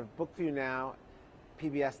the set of BookView Now,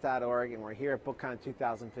 pbs.org, and we're here at BookCon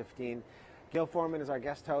 2015. Gayle Forman is our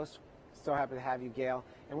guest host. So happy to have you, Gayle.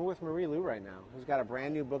 And we're with Marie Lu right now, who's got a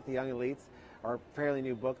brand new book, The Young Elites, or fairly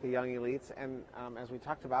new book, The Young Elites. And as we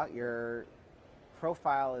talked about, your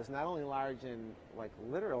profile is not only large in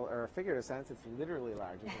literal or figurative sense, it's literally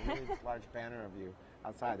large. It's a really large banner of you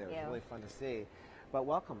outside there. It's really fun to see. But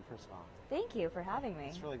welcome, first of all. Thank you for having me.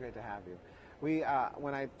 It's really great to have you.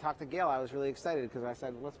 When I talked to Gayle, I was really excited because I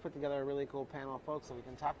said, let's put together a really cool panel of folks that we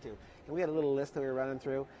can talk to. And we had a little list that we were running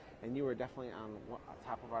through, and you were definitely on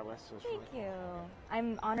top of our list. So Thank you.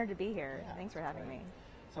 I'm honored to be here. Yeah, Thanks for having me.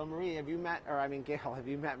 So Marie, Gayle, have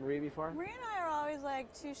you met Marie before? Marie and I are always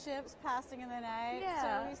two ships passing in the night.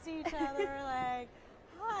 Yeah. So we see each other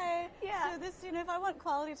hi. Yeah. So this, if I want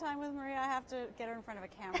quality time with Marie, I have to get her in front of a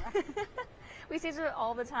camera. We see each other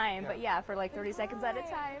all the time, but yeah, for 30 seconds at a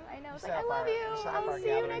time. I know. It's I love you. I'll see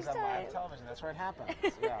you next time. Live television. That's where it happens.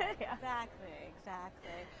 Yeah. Yeah. Exactly.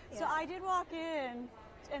 Yeah. So I did walk in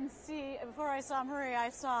and see, before I saw Marie, I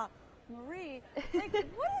saw Marie. What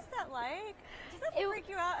is that like? Does that freak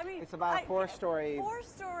you out? I mean, it's about a four-story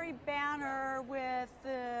banner with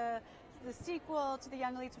the sequel to The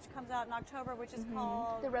Young Elites, which comes out in October, which is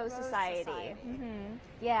called The Rose Society. Mm-hmm.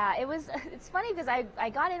 Yeah, it's funny because I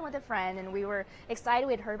got in with a friend and we were excited.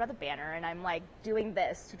 We had heard about the banner and I'm doing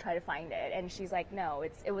this to try to find it. And she's like, no,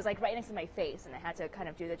 it was right next to my face and I had to kind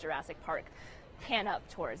of do the Jurassic Park pan up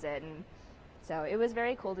towards it. And so it was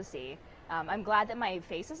very cool to see. I'm glad that my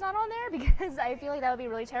face is not on there because I feel like that would be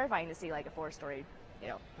really terrifying to see a four-story,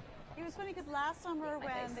 It was funny because last summer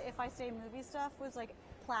when the If I Stay movie stuff was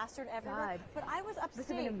plastered everywhere, but I was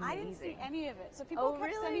upstate. I didn't see any of it. So people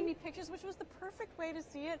kept sending me pictures, which was the perfect way to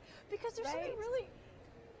see it because there's something really,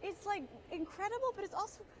 it's incredible, but it's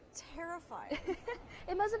also terrifying.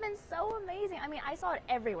 It must have been so amazing. I mean, I saw it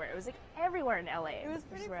everywhere. It was everywhere in LA. It was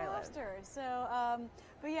pretty plastered. So,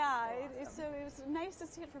 but yeah, it was nice to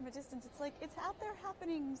see it from a distance. It's out there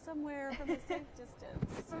happening somewhere from a safe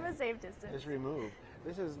distance. From a safe distance. It's removed.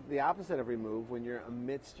 This is the opposite of remove when you're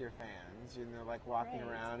amidst your fans, walking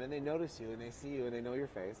around and they notice you and they see you and they know your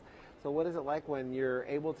face. So what is it like when you're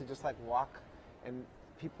able to just walk and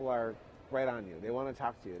people are right on you? They want to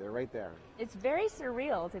talk to you. They're right there. It's very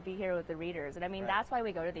surreal to be here with the readers. And I mean, that's why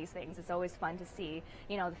we go to these things. It's always fun to see,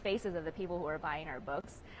 the faces of the people who are buying our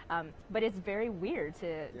books. But it's very weird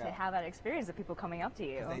to have that experience of people coming up to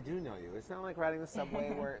you. Because they do know you. It's not like riding the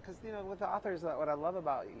subway because, with the authors, what I love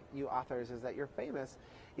about you authors is that you're famous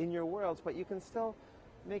in your worlds, but you can still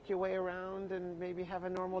make your way around and maybe have a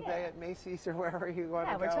normal day at Macy's or wherever you want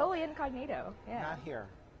to go. Yeah, we're totally incognito. Yeah. Not here.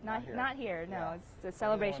 Not here, no. It's a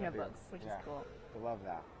celebration of books, which is cool. We love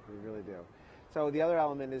that. We really do. So the other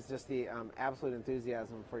element is just the absolute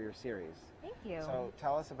enthusiasm for your series. Thank you. So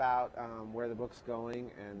tell us about where the book's going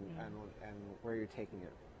and where you're taking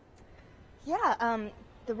it. Yeah,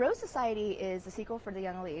 The Rose Society is the sequel for The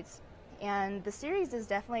Young Elites, and the series is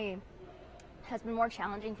definitely has been more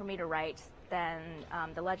challenging for me to write than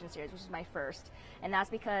the Legend series, which is my first, and that's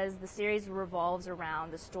because the series revolves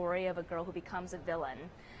around the story of a girl who becomes a villain.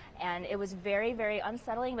 And it was very, very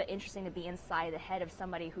unsettling but interesting to be inside the head of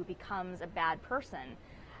somebody who becomes a bad person.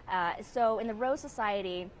 So in the Rose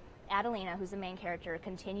Society, Adelina, who's the main character,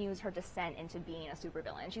 continues her descent into being a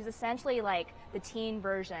supervillain. She's essentially like the teen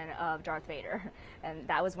version of Darth Vader, and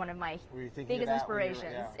that was one of my biggest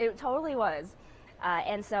inspirations. It totally was.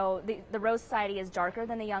 And so the Rose Society is darker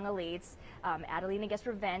than the Young Elites. Adelina gets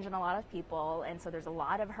revenge on a lot of people, and so there's a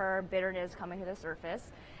lot of her bitterness coming to the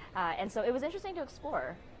surface. And so it was interesting to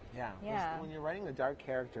explore. Yeah. When you're writing a dark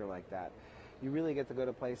character like that, you really get to go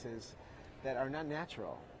to places that are not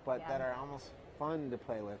natural, but that are almost fun to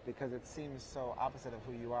play with because it seems so opposite of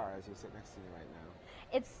who you are as you sit next to me right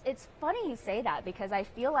now. It's funny you say that because I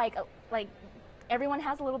feel like everyone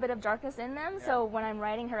has a little bit of darkness in them. So when I'm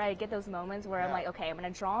writing her, I get those moments where I'm like, okay, I'm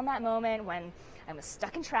going to draw on that moment when I was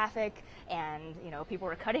stuck in traffic and, you know, people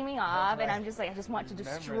were cutting me off and I'm just like, I just want to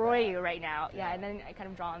destroy you right now. And then I kind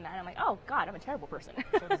of draw on that and I'm like, oh God, I'm a terrible person.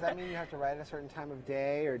 So does that mean you have to write at a certain time of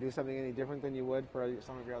day or do something any different than you would for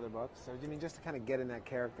some of your other books? So do you mean just to kind of get in that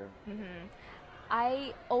character?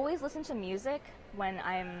 I always listen to music when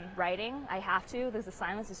I'm writing. I have to because the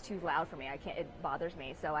silence is too loud for me. I can't. It bothers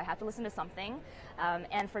me. So I have to listen to something.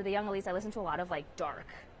 And for the Young Elites, I listen to a lot of like dark,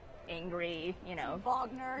 angry, you know.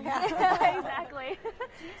 Wagner. Exactly.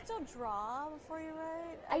 Do you still draw before you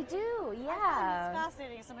write? I do. Yeah. I find it's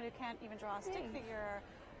fascinating. Somebody who can't even draw a stick figure,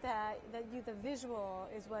 the visual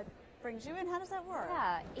is what brings you in. How does that work?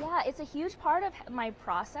 Yeah, it's a huge part of my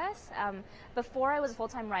process. Before I was a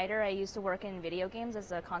full-time writer, I used to work in video games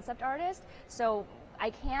as a concept artist, so I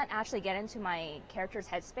can't actually get into my character's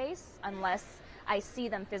headspace unless I see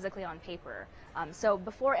them physically on paper. So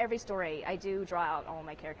before every story, I do draw out all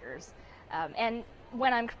my characters. And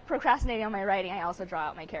when I'm procrastinating on my writing, I also draw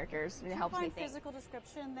out my characters, and it helps me think. Physical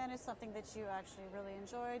description then is something that you actually really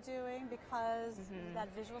enjoy doing because that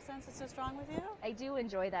visual sense is so strong with you? I do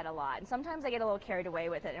enjoy that a lot, and sometimes I get a little carried away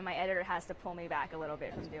with it, and my editor has to pull me back a little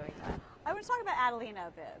bit from doing that. I want to talk about Adelina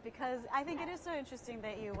a bit because I think it is so interesting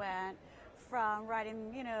that you went from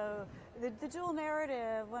writing, you know, the dual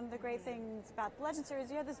narrative. One of the great things about the Legend series,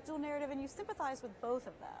 you have this dual narrative and you sympathize with both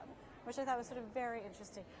of them, which I thought was sort of very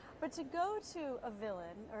interesting. But to go to a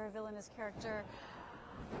villain or a villainous character,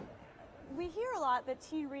 we hear a lot that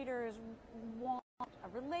teen readers want a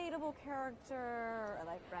relatable character. Or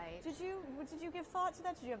like, did you give thought to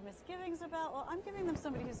that? Did you have misgivings about? Well, I'm giving them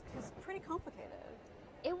somebody who's pretty complicated.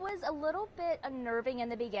 It was a little bit unnerving in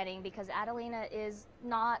the beginning because Adelina is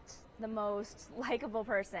not the most likable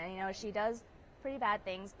person. You know, she does pretty bad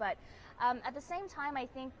things, but at the same time, I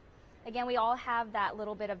think, again, we all have that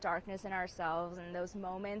little bit of darkness in ourselves and those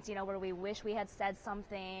moments, you know, where we wish we had said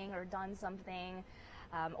something or done something,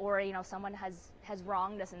 or, you know, someone has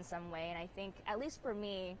wronged us in some way. And I think, at least for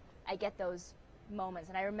me, I get those moments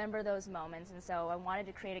and I remember those moments. And so I wanted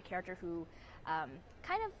to create a character who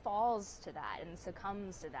kind of falls to that and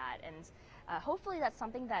succumbs to that. And hopefully that's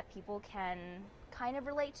something that people can kind of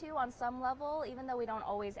relate to on some level, even though we don't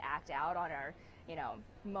always act out on our, you know,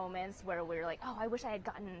 moments where we're like, oh, I wish I had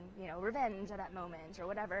gotten, you know, revenge at that moment or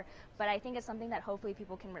whatever. But I think it's something that hopefully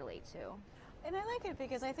people can relate to. And I like it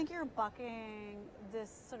because I think you're bucking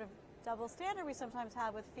this sort of double standard we sometimes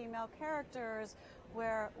have with female characters,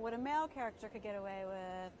 where what a male character could get away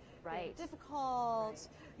with, difficult,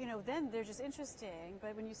 you know, then they're just interesting.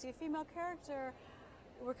 But when you see a female character,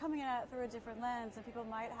 we're coming at it through a different lens, and people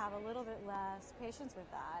might have a little bit less patience with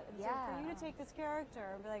that. And so for you to take this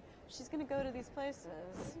character and be like, she's going to go to these places.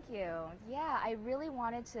 Thank you. Yeah, I really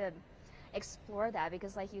wanted to explore that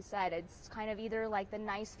because, like you said, it's kind of either like the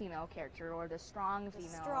nice female character or the strong female.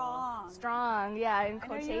 Strong, yeah, in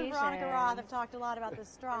quotations. I know you and Veronica Roth have talked a lot about the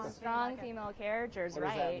strong female characters, What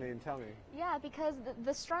does that mean? Tell me. Yeah, because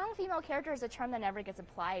the strong female character is a term that never gets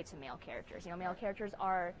applied to male characters. You know, male characters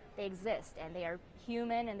they exist, and they are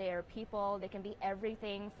human, and they are people. They can be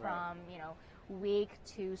everything from, you know, weak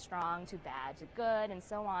to strong to bad to good and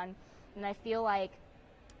so on. And I feel like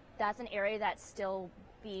that's an area that's still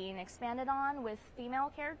being expanded on with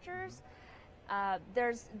female characters.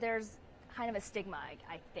 There's kind of a stigma,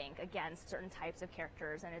 I think, against certain types of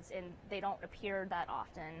characters, and they don't appear that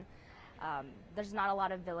often. there's not a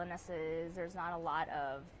lot of villainesses. There's not a lot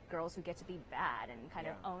of girls who get to be bad and kind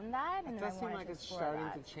of own that. And it then does I seem wanted like to it's explore starting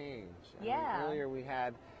that. to change. I Yeah. mean, earlier we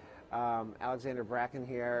had Alexander Bracken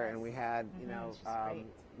here, and we had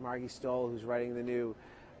Margie Stoll, who's writing the new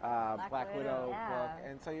Black Widow book.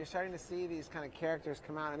 And so you're starting to see these kind of characters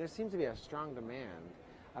come out, and there seems to be a strong demand.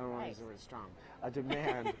 I don't want to use the word strong. A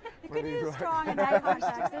demand for these use strong in that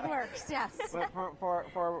context. It works, yes. But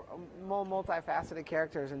for more multifaceted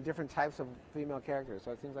characters and different types of female characters.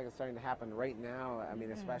 So it seems like it's starting to happen right now, I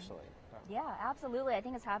mean, especially. Yeah, absolutely. I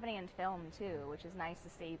think it's happening in film, too, which is nice to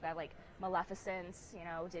see. You've got, like, Maleficent, you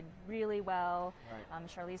know, did really well. Right.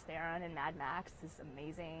 Charlize Theron in Mad Max is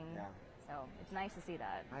amazing. Yeah. So it's nice to see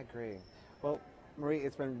that. I agree. Well, Marie,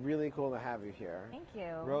 it's been really cool to have you here. Thank you.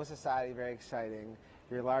 Rose Society, very exciting.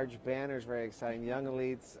 Your large banner is very exciting. Young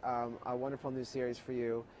Elites, a wonderful new series for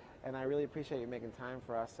you. And I really appreciate you making time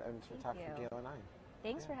for us and to talk to Gayle and I.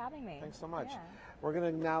 Thanks for having me. Thanks so much. Yeah. We're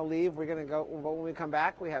going to now leave. We're going to go, when we come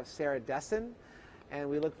back, we have Sarah Dessen. And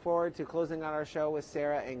we look forward to closing out our show with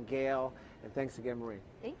Sarah and Gayle. And thanks again, Marie.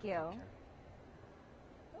 Thank you.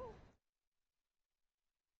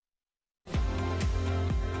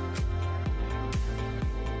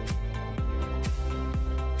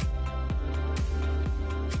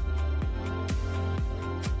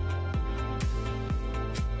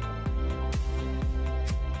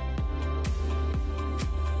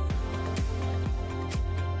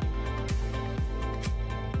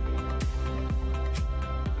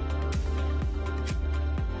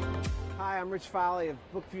 I'm Rich Foley of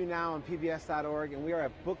BookView Now on PBS.org, and we are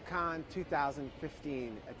at BookCon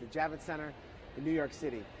 2015 at the Javits Center in New York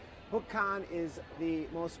City. BookCon is the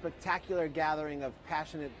most spectacular gathering of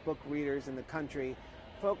passionate book readers in the country,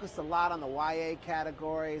 focused a lot on the YA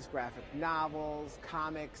categories, graphic novels,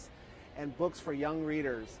 comics, and books for young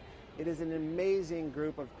readers. It is an amazing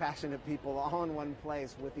group of passionate people all in one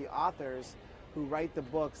place with the authors who write the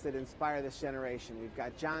books that inspire this generation. We've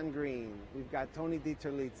got John Green, we've got Tony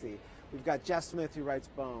DiTerlizzi, we've got Jeff Smith who writes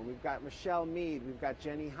Bone, we've got Michelle Mead, we've got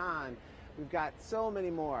Jenny Han, we've got so many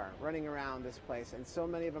more running around this place, and so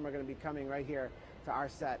many of them are going to be coming right here to our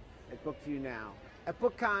set at BookView Now. At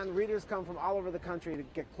BookCon, readers come from all over the country to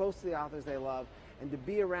get close to the authors they love and to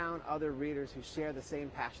be around other readers who share the same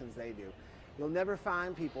passions they do. You'll never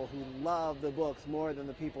find people who love the books more than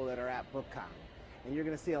the people that are at BookCon, and you're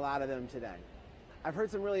going to see a lot of them today. I've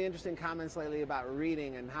heard some really interesting comments lately about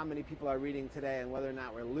reading and how many people are reading today and whether or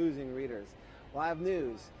not we're losing readers. Well, I have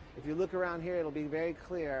news. If you look around here, it'll be very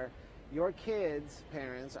clear your kids'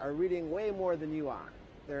 parents are reading way more than you are.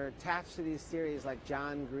 They're attached to these series like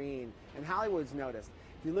John Green, and Hollywood's noticed.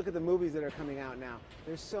 If you look at the movies that are coming out now,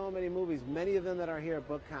 there's so many movies, many of them that are here at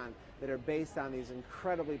BookCon, that are based on these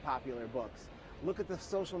incredibly popular books. Look at the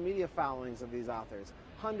social media followings of these authors.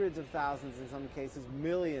 Hundreds of thousands in some cases,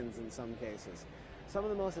 millions in some cases. Some of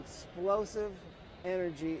the most explosive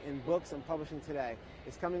energy in books and publishing today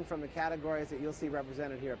is coming from the categories that you'll see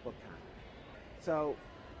represented here at BookCon. So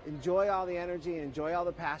enjoy all the energy, enjoy all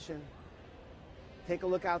the passion. Take a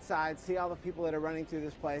look outside, see all the people that are running through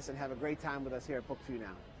this place, and have a great time with us here at BookView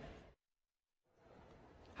Now.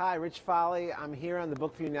 Hi, Rich Foley. I'm here on the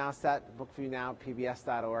BookView Now set, BookView Now,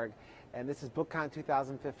 PBS.org, and this is BookCon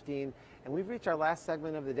 2015, and we've reached our last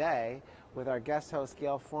segment of the day with our guest hosts,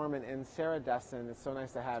 Gayle Forman and Sarah Dessen. It's so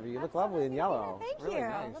nice to have you. You look lovely in yellow. Thank really you.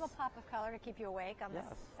 Nice. A little pop of color to keep you awake on this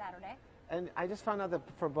Saturday. And I just found out that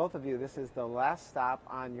for both of you, this is the last stop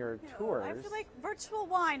on your tours. I feel like virtual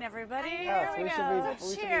wine, everybody. Yes, Here we go.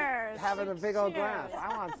 We should be having a big old glass.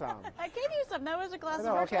 I want some. I gave you some. That was a glass of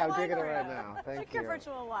virtual okay, I'm wine. drinking it right now. Thank Drink you. your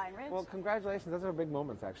virtual wine, Rich. Well, congratulations. Those are big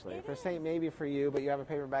moments, actually. For St. Maybe for you, but you have a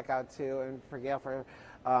paperback out too, and for Gayle,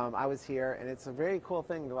 I was here, and it's a very cool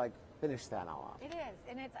thing to finish that all off. It is,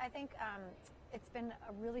 and I think it's been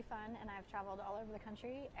really fun, and I've traveled all over the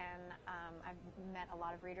country, and I've met a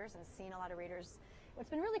lot of readers and seen a lot of readers. What's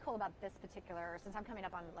been really cool about this particular, since I'm coming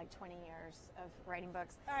up on 20 years of writing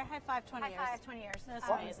books. All right, high five, 20 years. High five, 20 years. That's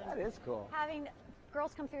amazing. That is cool. Having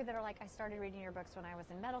girls come through that are like, I started reading your books when I was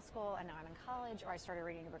in middle school, and now I'm in college, or I started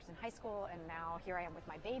reading your books in high school, and now here I am with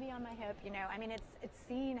my baby on my hip. You know, I mean, it's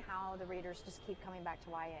seeing how the readers just keep coming back to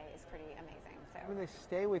YA is pretty amazing. So when they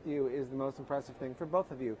stay with you is the most impressive thing for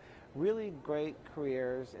both of you. Really great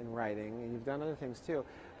careers in writing, and you've done other things too.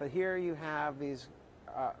 But here you have these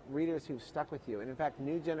readers who've stuck with you, and in fact,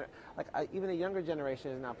 even a younger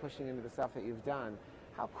generation is now pushing into the stuff that you've done.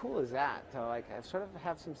 How cool is that to sort of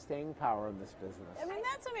have some staying power in this business? I mean,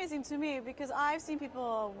 that's amazing to me because I've seen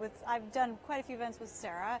people I've done quite a few events with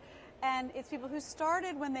Sarah, and it's people who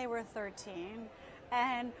started when they were 13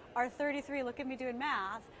 and are 33, look at me doing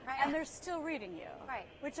math, and they're still reading you. Right.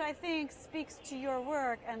 Which I think speaks to your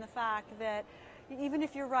work and the fact that even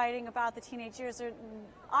if you're writing about the teenage years,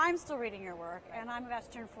 I'm still reading your work, and I'm about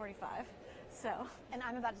to turn 45. So. And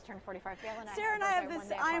I'm about to turn 45. Gayle and I Sarah and I have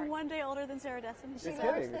this. I am one day older than Sarah Dessen. She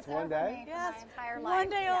learns this one day? Yes. My entire life. One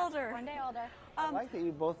day older. One day older. I like that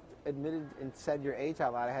you both admitted and said your age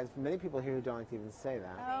out loud. I have many people here who don't like to even say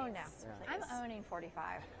that. Oh, no. I'm owning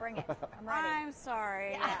 45. Bring it. I'm ready. I'm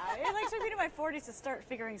sorry. Yeah. It took me to my 40s to start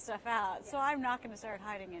figuring stuff out, so I'm not going to start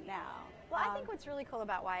hiding it now. Well, I think what's really cool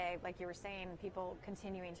about why, like you were saying, people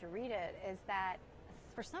continuing to read it is that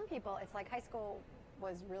for some people, it's like high school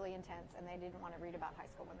was really intense and they didn't want to read about high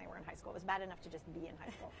school when they were in high school. It was bad enough to just be in high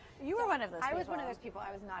school. You were one of those people. I was one of those people.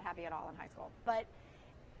 I was not happy at all in high school. But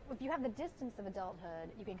if you have the distance of adulthood,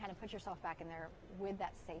 you can kind of put yourself back in there with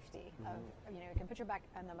that safety of, you can put your back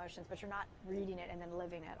on the emotions, but you're not reading it and then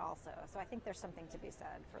living it also. So I think there's something to be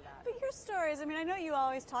said for that. But your stories, I mean, I know you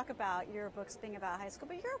always talk about your books being about high school,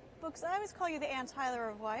 but your books, I always call you the Ann Tyler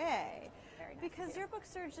of YA. Very nice because your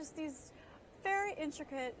books are just these very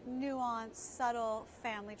intricate, nuanced, subtle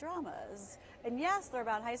family dramas. And yes, they're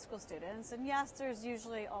about high school students, and yes, there's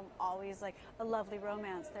usually always like a lovely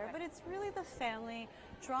romance there, but it's really the family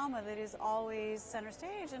drama that is always center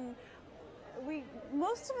stage. And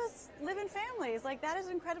most of us live in families. Like, that is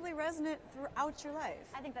incredibly resonant throughout your life.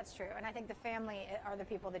 I think that's true, and I think the family are the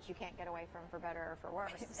people that you can't get away from, for better or for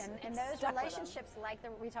worse. And those Stuck with relationships, like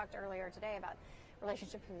we talked earlier today about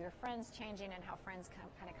relationships with your friends changing and how friends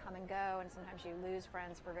kind of come and go, and sometimes you lose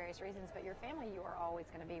friends for various reasons, but your family you are always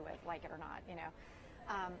going to be with, like it or not,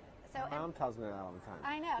 My mom tells me that all the time.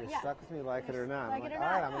 I know, You're stuck with me, like it or not. Like I'm it like, or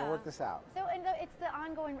all right, not, I'm going to work this out. So, and it's the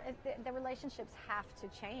ongoing, the relationships have to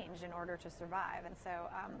change in order to survive, and so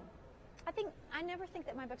I never think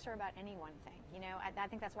that my books are about any one thing. I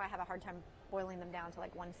think that's why I have a hard time boiling them down to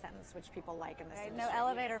like one sentence, which people like in this industry. No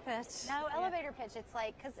elevator pitch. No elevator pitch. It's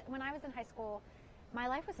like, because when I was in high school, my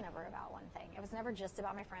life was never about one thing. It was never just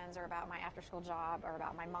about my friends or about my after-school job or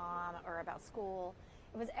about my mom or about school.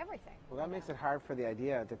 It was everything. Well, that makes it hard for the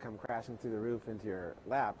idea to come crashing through the roof into your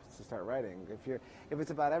lap to start writing. If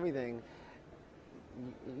it's about everything,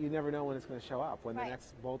 you never know when it's going to show up, when the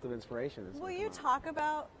next bolt of inspiration is. Will you talk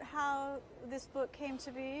about how this book came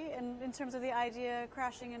to be, and in terms of the idea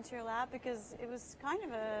crashing into your lap, because it was kind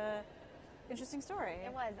of a interesting story.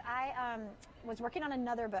 It was. I was working on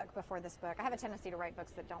another book before this book. I have a tendency to write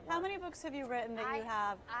books that don't work. How many books have you written that you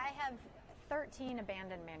have? I have 13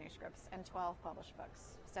 abandoned manuscripts and 12 published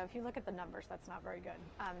books. So if you look at the numbers, that's not very good.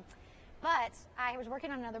 But I was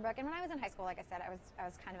working on another book, and when I was in high school, like I said, I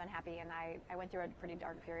was kind of unhappy, and I went through a pretty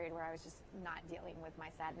dark period where I was just not dealing with my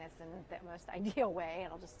sadness in the most ideal way,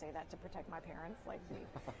 and I'll just say that to protect my parents, like me.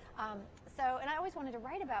 And I always wanted to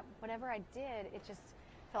write about whatever I did. It just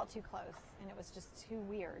felt too close, and it was just too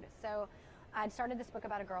weird. So I'd started this book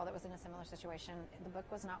about a girl that was in a similar situation. The book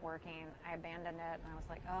was not working. I abandoned it, and I was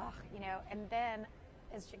like, ugh, and then,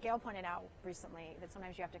 as Gayle pointed out recently, that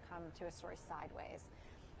sometimes you have to come to a story sideways.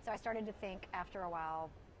 So I started to think after a while,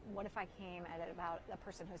 what if I came at it about a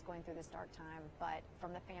person who's going through this dark time, but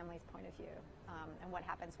from the family's point of view, and what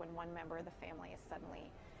happens when one member of the family is suddenly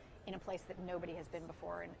in a place that nobody has been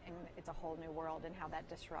before, and it's a whole new world, and how that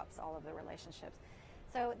disrupts all of the relationships.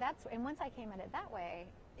 So and once I came at it that way,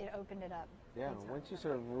 it opened it up. Yeah, once you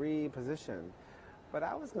sort of reposition. But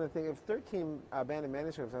I was going to think, of 13 abandoned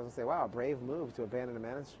manuscripts, I was going to say, wow, a brave move to abandon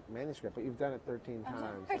a manuscript, but you've done it 13 times.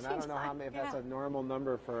 13 and I don't know how many, if that's a normal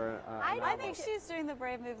number for I think she's doing the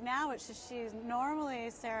brave move now, which is normally,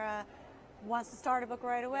 Sarah wants to start a book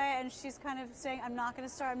right away, and she's kind of saying, I'm not going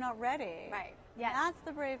to start, I'm not ready. Right. Yes. That's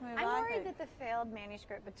the brave move. I'm worried that the failed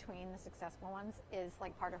manuscript between the successful ones is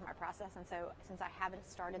like part of my process, and so since I haven't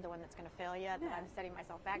started the one that's going to fail yet, that I'm setting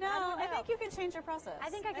myself back. No, I think you can change your process. I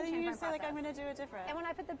think I can change my process. Like, I'm going to do it different. And when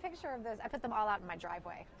I put the picture of those, I put them all out in my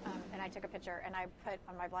driveway, and I took a picture, and I put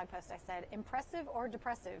on my blog post, I said, impressive or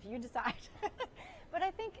depressive, you decide. But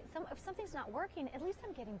I think if something's not working, at least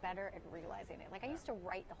I'm getting better at realizing it. Like, I used to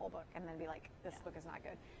write the whole book and then be like, this book is not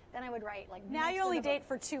good. Then I would write like. Now you only date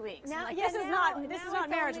for 2 weeks. Now, like, this is not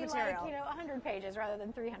marriage material. Like, 100 pages rather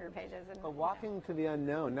than 300 pages. And, but walking to the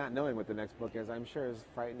unknown, not knowing what the next book is, I'm sure is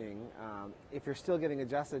frightening. If you're still getting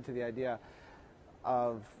adjusted to the idea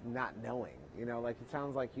of not knowing, like it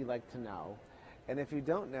sounds like you like to know, and if you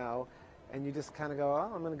don't know, and you just kind of go,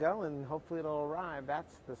 oh, I'm going to go, and hopefully it'll arrive.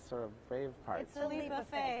 That's the sort of brave part. It's a leap of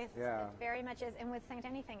faith. Yeah. It very much is. And with Saint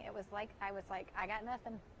Anything, it was like, I got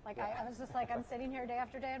nothing. Like, I was just like, I'm sitting here day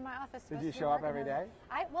after day in my office. Did you show up every day?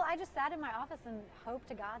 I just sat in my office and hoped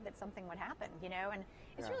to God that something would happen, and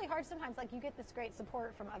it's really hard sometimes. Like, you get this great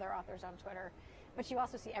support from other authors on Twitter, But you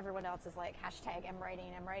also see everyone else is like hashtag I'm writing,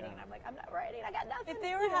 and I'm like, I'm not writing, I got nothing. If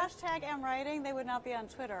they were hashtag I'm writing, they would not be on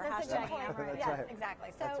Twitter. That's hashtag exactly I'm writing. yes, right. exactly.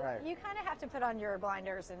 So That's right. you kind of have to put on your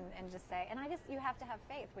blinders and just say, and you have to have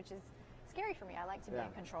faith, which is scary for me. I like to be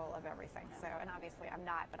in control of everything. So, and obviously I'm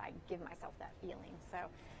not, but I give myself that feeling. So,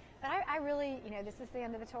 but I really, this is the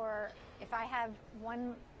end of the tour. If I have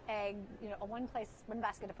one egg, one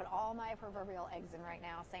basket to put all my proverbial eggs in right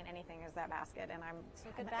now, St. Anything is that basket, and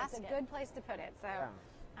it's a good place to put it. So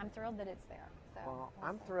I'm thrilled that it's there. So well,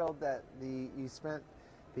 I'm thrilled that you spent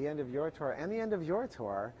the end of your tour and the end of your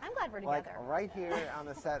tour. I'm glad we're together. Right here on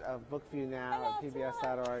the set of BookView Now at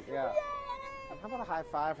PBS.org. Yeah. How about a high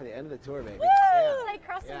five for the end of the tour, baby? Woo! It's like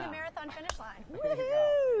crossing the marathon finish line.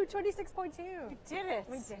 Woohoo! 26.2. We did it.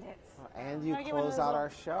 We did it. And you close out our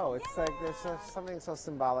show. It's like there's something so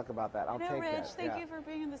symbolic about that. I'll take Rich, that. thank you for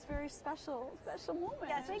being in this very special moment.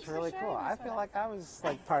 Yeah, thanks it's really for cool. I feel like I was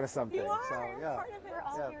like part of something. You are. So yeah. Part of it. We're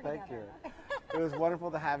all here thank together. you. It was wonderful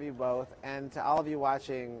to have you both, and to all of you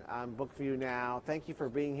watching on BookView Now, thank you for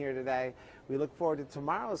being here today. We look forward to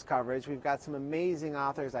tomorrow's coverage. We've got some amazing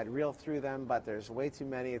authors. I'd reel through them, but there's way too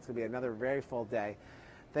many. It's going to be another very full day.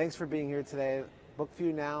 Thanks for being here today.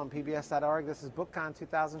 BookView Now on PBS.org. This is BookCon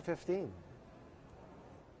 2015.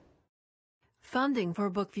 Funding for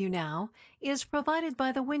BookView Now is provided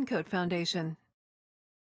by the Wincote Foundation.